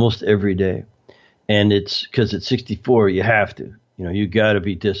almost every day. And it's because at 64, you have to. You know, you got to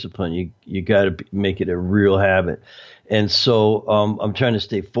be disciplined. You got to make it a real habit. And so I'm trying to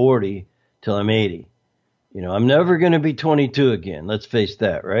stay 40 till I'm 80. You know, I'm never going to be 22 again. Let's face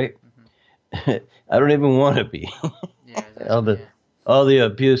that, right? Mm-hmm. I don't even want to be. Yeah, exactly, all the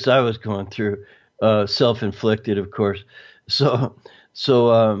abuse I was going through, self-inflicted, of course. So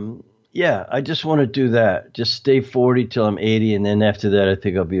yeah, I just want to do that. Just stay 40 till I'm 80, and then after that, I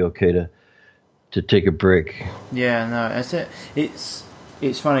think I'll be okay to take a break. Yeah, no, that's it.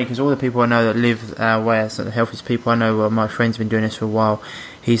 It's funny because all the people I know that live our way, so the healthiest people I know, well, my friend's been doing this for a while.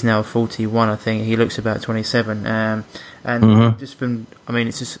 He's now 41, I think. He looks about 27. And just been, I mean,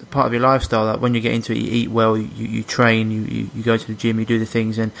 it's just part of your lifestyle. Like when you get into it, you eat well, you train, you go to the gym, you do the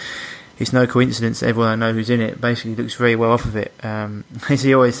things, and it's no coincidence that everyone I know who's in it basically looks very well off of it. As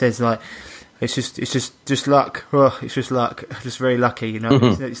he always says, like, it's just luck. Oh, it's just luck. Just very lucky, you know.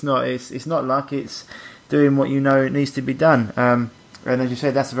 It's not luck. It's doing what you know it needs to be done. And as you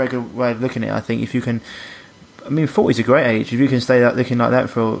said, that's a very good way of looking at it. I think if you can, I mean, 40 is a great age. If you can stay looking like that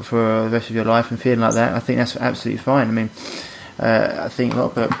for the rest of your life and feeling like that, I think that's absolutely fine. I mean, I think a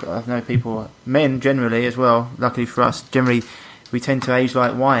lot of I know people, men generally as well. Luckily for us, generally we tend to age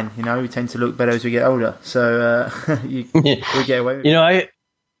like wine. You know, we tend to look better as we get older. So we get away with it. You know,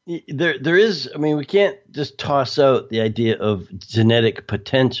 there is. I mean, we can't just toss out the idea of genetic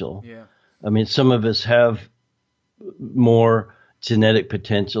potential. Yeah. I mean, some of us have more genetic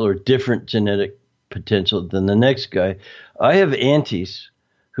potential or different genetic potential than the next guy. I have aunties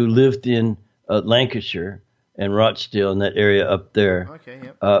who lived in Lancashire and Rochdale and that area up there. Okay,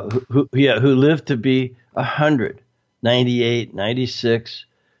 yep. Who lived to be 100, 98, 96.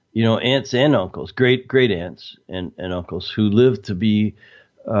 You know, aunts and uncles, great aunts and uncles who lived to be,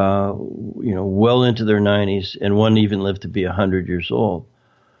 well into their 90s, and one even lived to be 100 years old.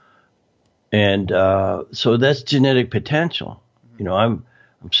 And so that's genetic potential. You know, I'm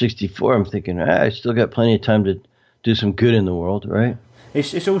 64. I'm thinking, I still got plenty of time to do some good in the world, right?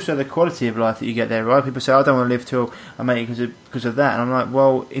 It's also the quality of life that you get there, right? People say, I don't want to live till I'm 80 because of that. And I'm like,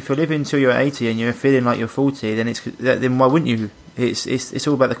 well, if you're living until you're 80 and you're feeling like you're 40, then why wouldn't you? It's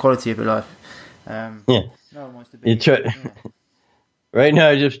all about the quality of your life. Yeah. No one wants to be. Right now,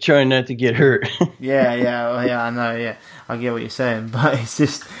 I'm just trying not to get hurt. Yeah, I know, yeah. I get what you're saying, but it's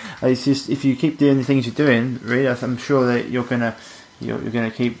just if you keep doing the things you're doing, really, I'm sure that you're gonna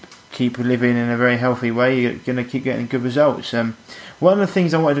keep living in a very healthy way. You're gonna keep getting good results. One of the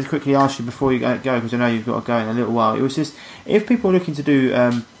things I wanted to quickly ask you before you go, because I know you've got to go in a little while, it was just if people are looking to do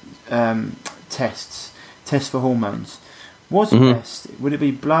tests for hormones, what's best? Would it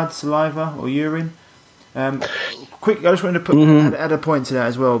be blood, saliva, or urine? I just wanted to add a point to that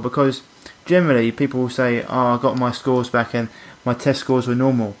as well, because generally people will say, I got my scores back and my test scores were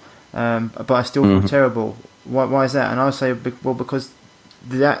normal, but I still feel terrible. Why is that? And I'll say, well, because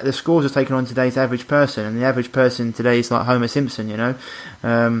the scores are taken on today's average person, and the average person today is like Homer Simpson, you know.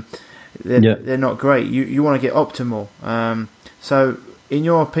 They're not great. You want to get optimal. So in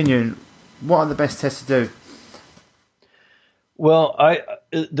your opinion, what are the best tests to do? Well,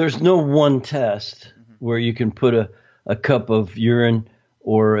 there's no one test where you can put a cup of urine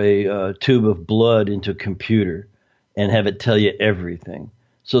or a tube of blood into a computer and have it tell you everything.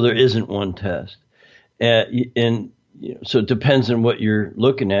 So there isn't one test. So it depends on what you're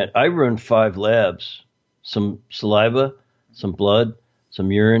looking at. I run 5 labs, some saliva, some blood,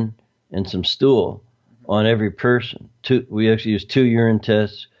 some urine, and some stool on every person. We actually use 2 urine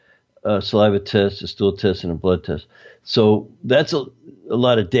tests, a saliva test, a stool test, and a blood test. So that's a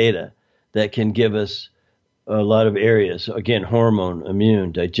lot of data that can give us a lot of areas. Again, hormone,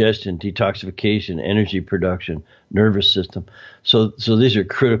 immune, digestion, detoxification, energy production, nervous system. So these are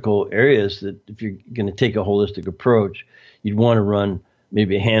critical areas that if you're going to take a holistic approach, you'd want to run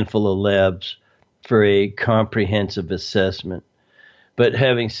maybe a handful of labs for a comprehensive assessment. But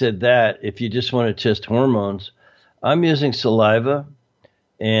having said that, if you just want to test hormones, I'm using saliva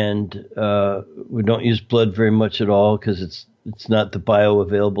and we don't use blood very much at all because it's not the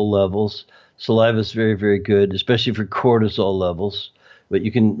bioavailable levels. Saliva is very, very good, especially for cortisol levels. But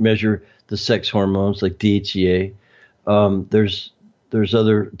you can measure the sex hormones like DHEA. There's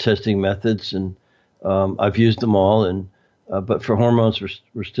other testing methods, and I've used them all. And but for hormones,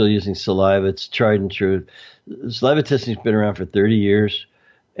 we're still using saliva. It's tried and true. Saliva testing's been around for 30 years,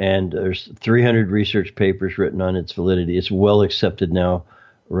 and there's 300 research papers written on its validity. It's well accepted now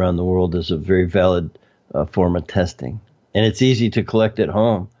around the world as a very valid form of testing, and it's easy to collect at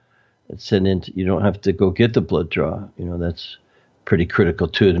home. It's sent in. You don't have to go get the blood draw. That's pretty critical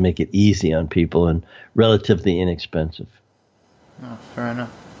too, to make it easy on people and relatively inexpensive. Oh, fair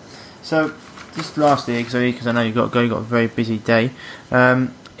enough. So, just lastly, because I know you've got to go, you've got a very busy day.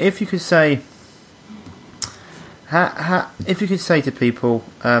 If you could say, if you could say to people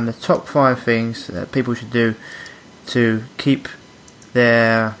the top 5 things that people should do to keep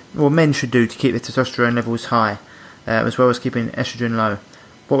men should do to keep their testosterone levels high, as well as keeping estrogen low,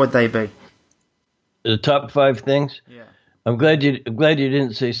 what would they be? The top 5 things? Yeah. I'm glad you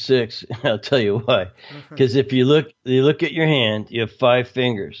didn't say 6. I'll tell you why. Because if you look at your hand, you have 5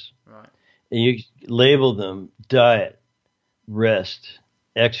 fingers. Right. And you label them: diet, rest,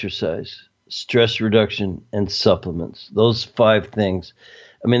 exercise, stress reduction, and supplements. Those 5 things.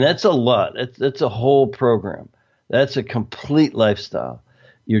 I mean, that's a lot. That's a whole program. That's a complete lifestyle.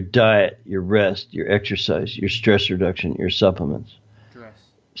 Your diet, your rest, your exercise, your stress reduction, your supplements. Dress.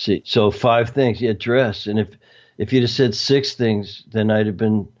 See, so 5 things. Yeah, dress. And if you'd have said 6 things, then I'd have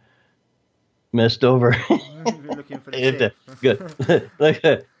been messed over. Looking for the Good.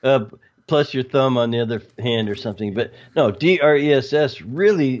 Plus your thumb on the other hand or something. But no, DRESS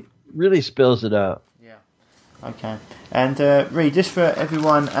really, really spells it out. Yeah. Okay. And Reed, just for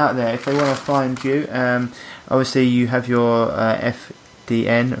everyone out there, if they want to find you, obviously you have your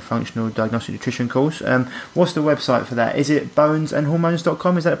FDN, Functional Diagnostic Nutrition course. What's the website for that? Is it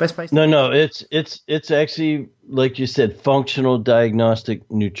bonesandhormones.com? Is that the best place? No. It's actually, like you said,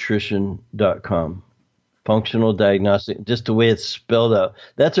 functionaldiagnosticnutrition.com. Functional diagnostic, just the way it's spelled out.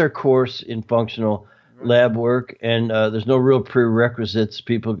 That's our course in functional lab work, and there's no real prerequisites.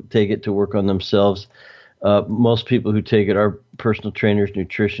 People take it to work on themselves. Most people who take it are personal trainers,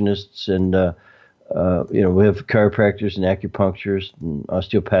 nutritionists, and we have chiropractors and acupuncturists and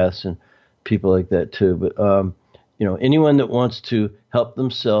osteopaths and people like that too. But anyone that wants to help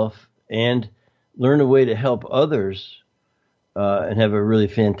themselves and learn a way to help others and have a really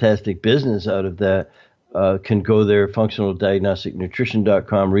fantastic business out of that can go there,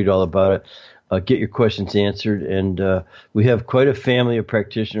 functionaldiagnosticnutrition.com, read all about it, get your questions answered. And we have quite a family of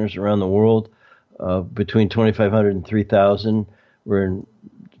practitioners around the world, between 2,500 and 3,000. We're in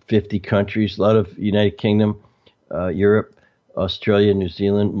 50 countries, a lot of United Kingdom, Europe, Australia, New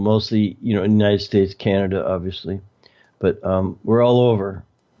Zealand, mostly, United States, Canada, obviously. But we're all over.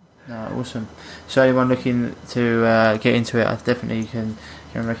 Awesome. So anyone looking to get into it, I definitely can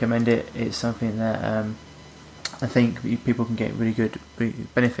recommend it. It's something that I think people can get really good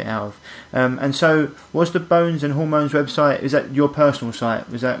benefit out of. And so, what's the Bones and Hormones website? Is that your personal site?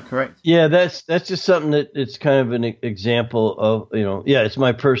 Was that correct? Yeah, that's just something that it's kind of an example of, it's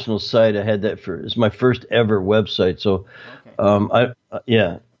my personal site. I had that it's my first ever website. So, okay.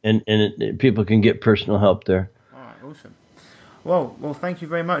 People can get personal help there. All right, awesome. Well, thank you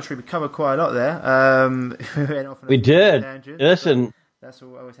very much. We covered quite a lot there. We did. Listen, that's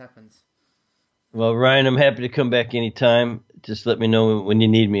what always happens. Well, Ryan, I'm happy to come back anytime. Just let me know when you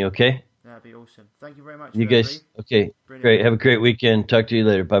need me, okay? That'd be awesome. Thank you very much. You guys, okay. Brilliant. Great. Have a great weekend. Talk to you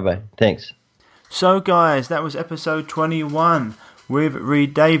later. Bye-bye. Thanks. So, guys, that was episode 21 with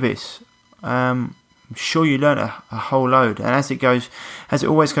Reed Davis. I'm sure you learned a whole load. And as it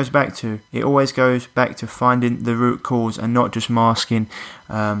always goes back to finding the root cause and not just masking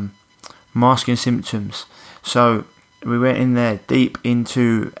symptoms. So we went in there deep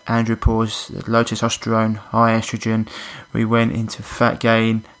into andropause, low testosterone, high estrogen. We went into fat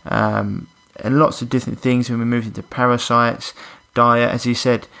gain and lots of different things. And we moved into parasites, diet, as he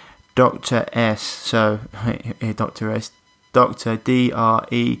said, Dr. S. So Dr. S. Dr.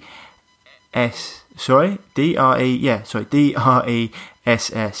 D-R-E-S. Sorry, D-R-E-S-S.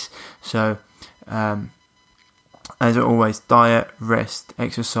 So, as always, diet, rest,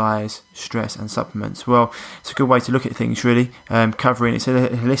 exercise, stress, and supplements. Well, it's a good way to look at things, really. Covering, it's a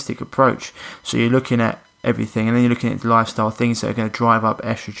holistic approach. So you're looking at everything, and then you're looking at lifestyle things that are going to drive up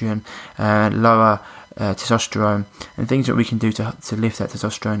estrogen, lower testosterone, and things that we can do to lift that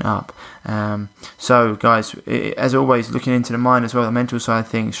testosterone up. So guys, as always, looking into the mind as well, the mental side of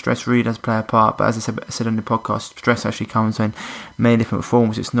things, stress really does play a part. But as I said on the podcast, stress actually comes in many different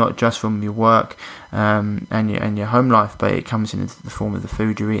forms. It's not just from your work and your home life, but it comes in the form of the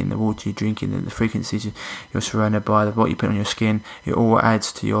food you're eating, the water you're drinking, the frequencies you're surrounded by, what you put on your skin. It all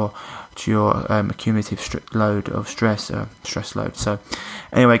adds to your accumulative load of stress load. So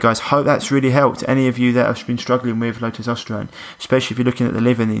anyway guys, hope that's really helped any of you that have been struggling with low testosterone, especially if you're looking at the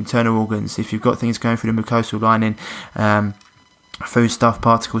liver and the internal organs. If you've got things going through the mucosal lining, food stuff,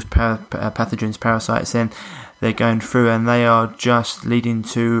 particles, pathogens, parasites, then they're going through and they are just leading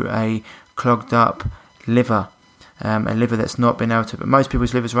to a clogged up liver. A liver that's not been able to, but most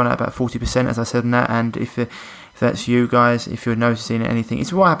people's livers run at about 40%, as I said in that. And if that's you guys, if you're noticing anything,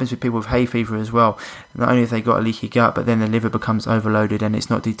 it's what happens with people with hay fever as well. Not only have they got a leaky gut, but then the liver becomes overloaded and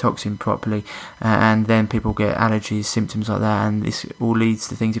it's not detoxing properly, and then people get allergies, symptoms like that, and this all leads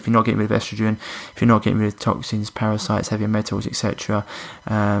to things. If you're not getting rid of estrogen, if you're not getting rid of toxins, parasites, heavy metals, etc.,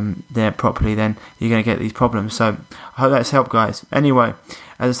 there properly, then you're going to get these problems. So I hope that's helped, guys. Anyway,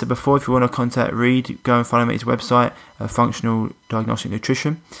 as I said before, if you want to contact Reed, go and follow me at his website, Functional Diagnostic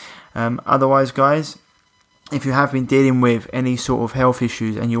Nutrition. Otherwise, guys, if you have been dealing with any sort of health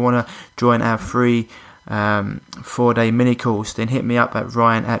issues and you want to join our free 4-day mini course, then hit me up at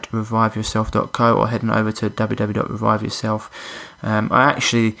ryan@reviveyourself.co or head on over to www.reviveyourself.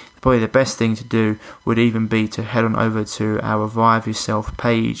 Probably the best thing to do would even be to head on over to our Revive Yourself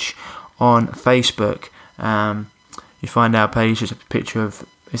page on Facebook. You find our page, just a picture of,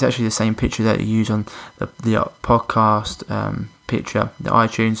 it's actually the same picture that you use on the podcast picture, the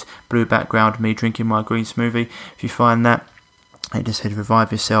iTunes, blue background, me drinking my green smoothie. If you find that, it just said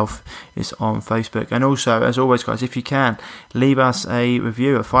Revive Yourself is on Facebook. And also, as always guys, if you can, leave us a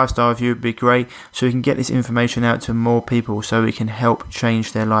review, a 5-star review would be great, so we can get this information out to more people, so we can help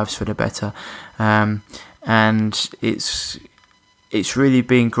change their lives for the better. And it's really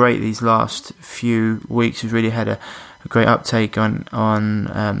been great these last few weeks. We've really had a great uptake on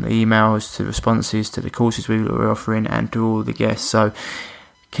the emails, to the responses, to the courses we were offering, and to all the guests. So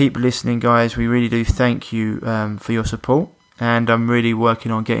keep listening, guys. We really do thank you for your support. And I'm really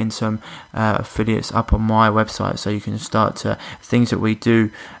working on getting some affiliates up on my website, so you can start to, things that we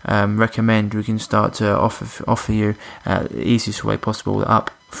do recommend, we can start to offer you the easiest way possible up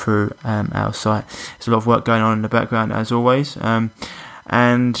through our site. There's a lot of work going on in the background, as always.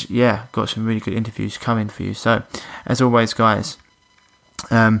 And yeah, got some really good interviews coming for you. So as always, guys,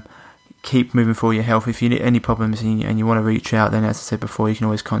 keep moving for your health. If you need any problems and you want to reach out, then as I said before, you can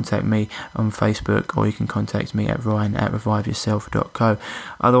always contact me on Facebook, or you can contact me at ryan@reviveyourself.co.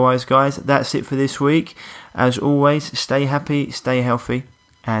 Otherwise, guys, that's it for this week. As always, stay happy, stay healthy,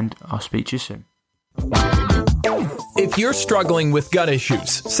 and I'll speak to you soon. If you're struggling with gut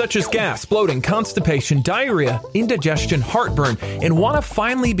issues, such as gas, bloating, constipation, diarrhea, indigestion, heartburn, and want to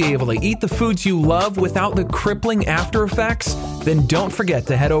finally be able to eat the foods you love without the crippling after effects, then don't forget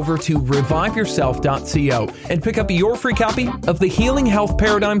to head over to reviveyourself.co and pick up your free copy of The Healing Health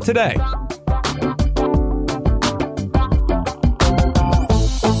Paradigm today.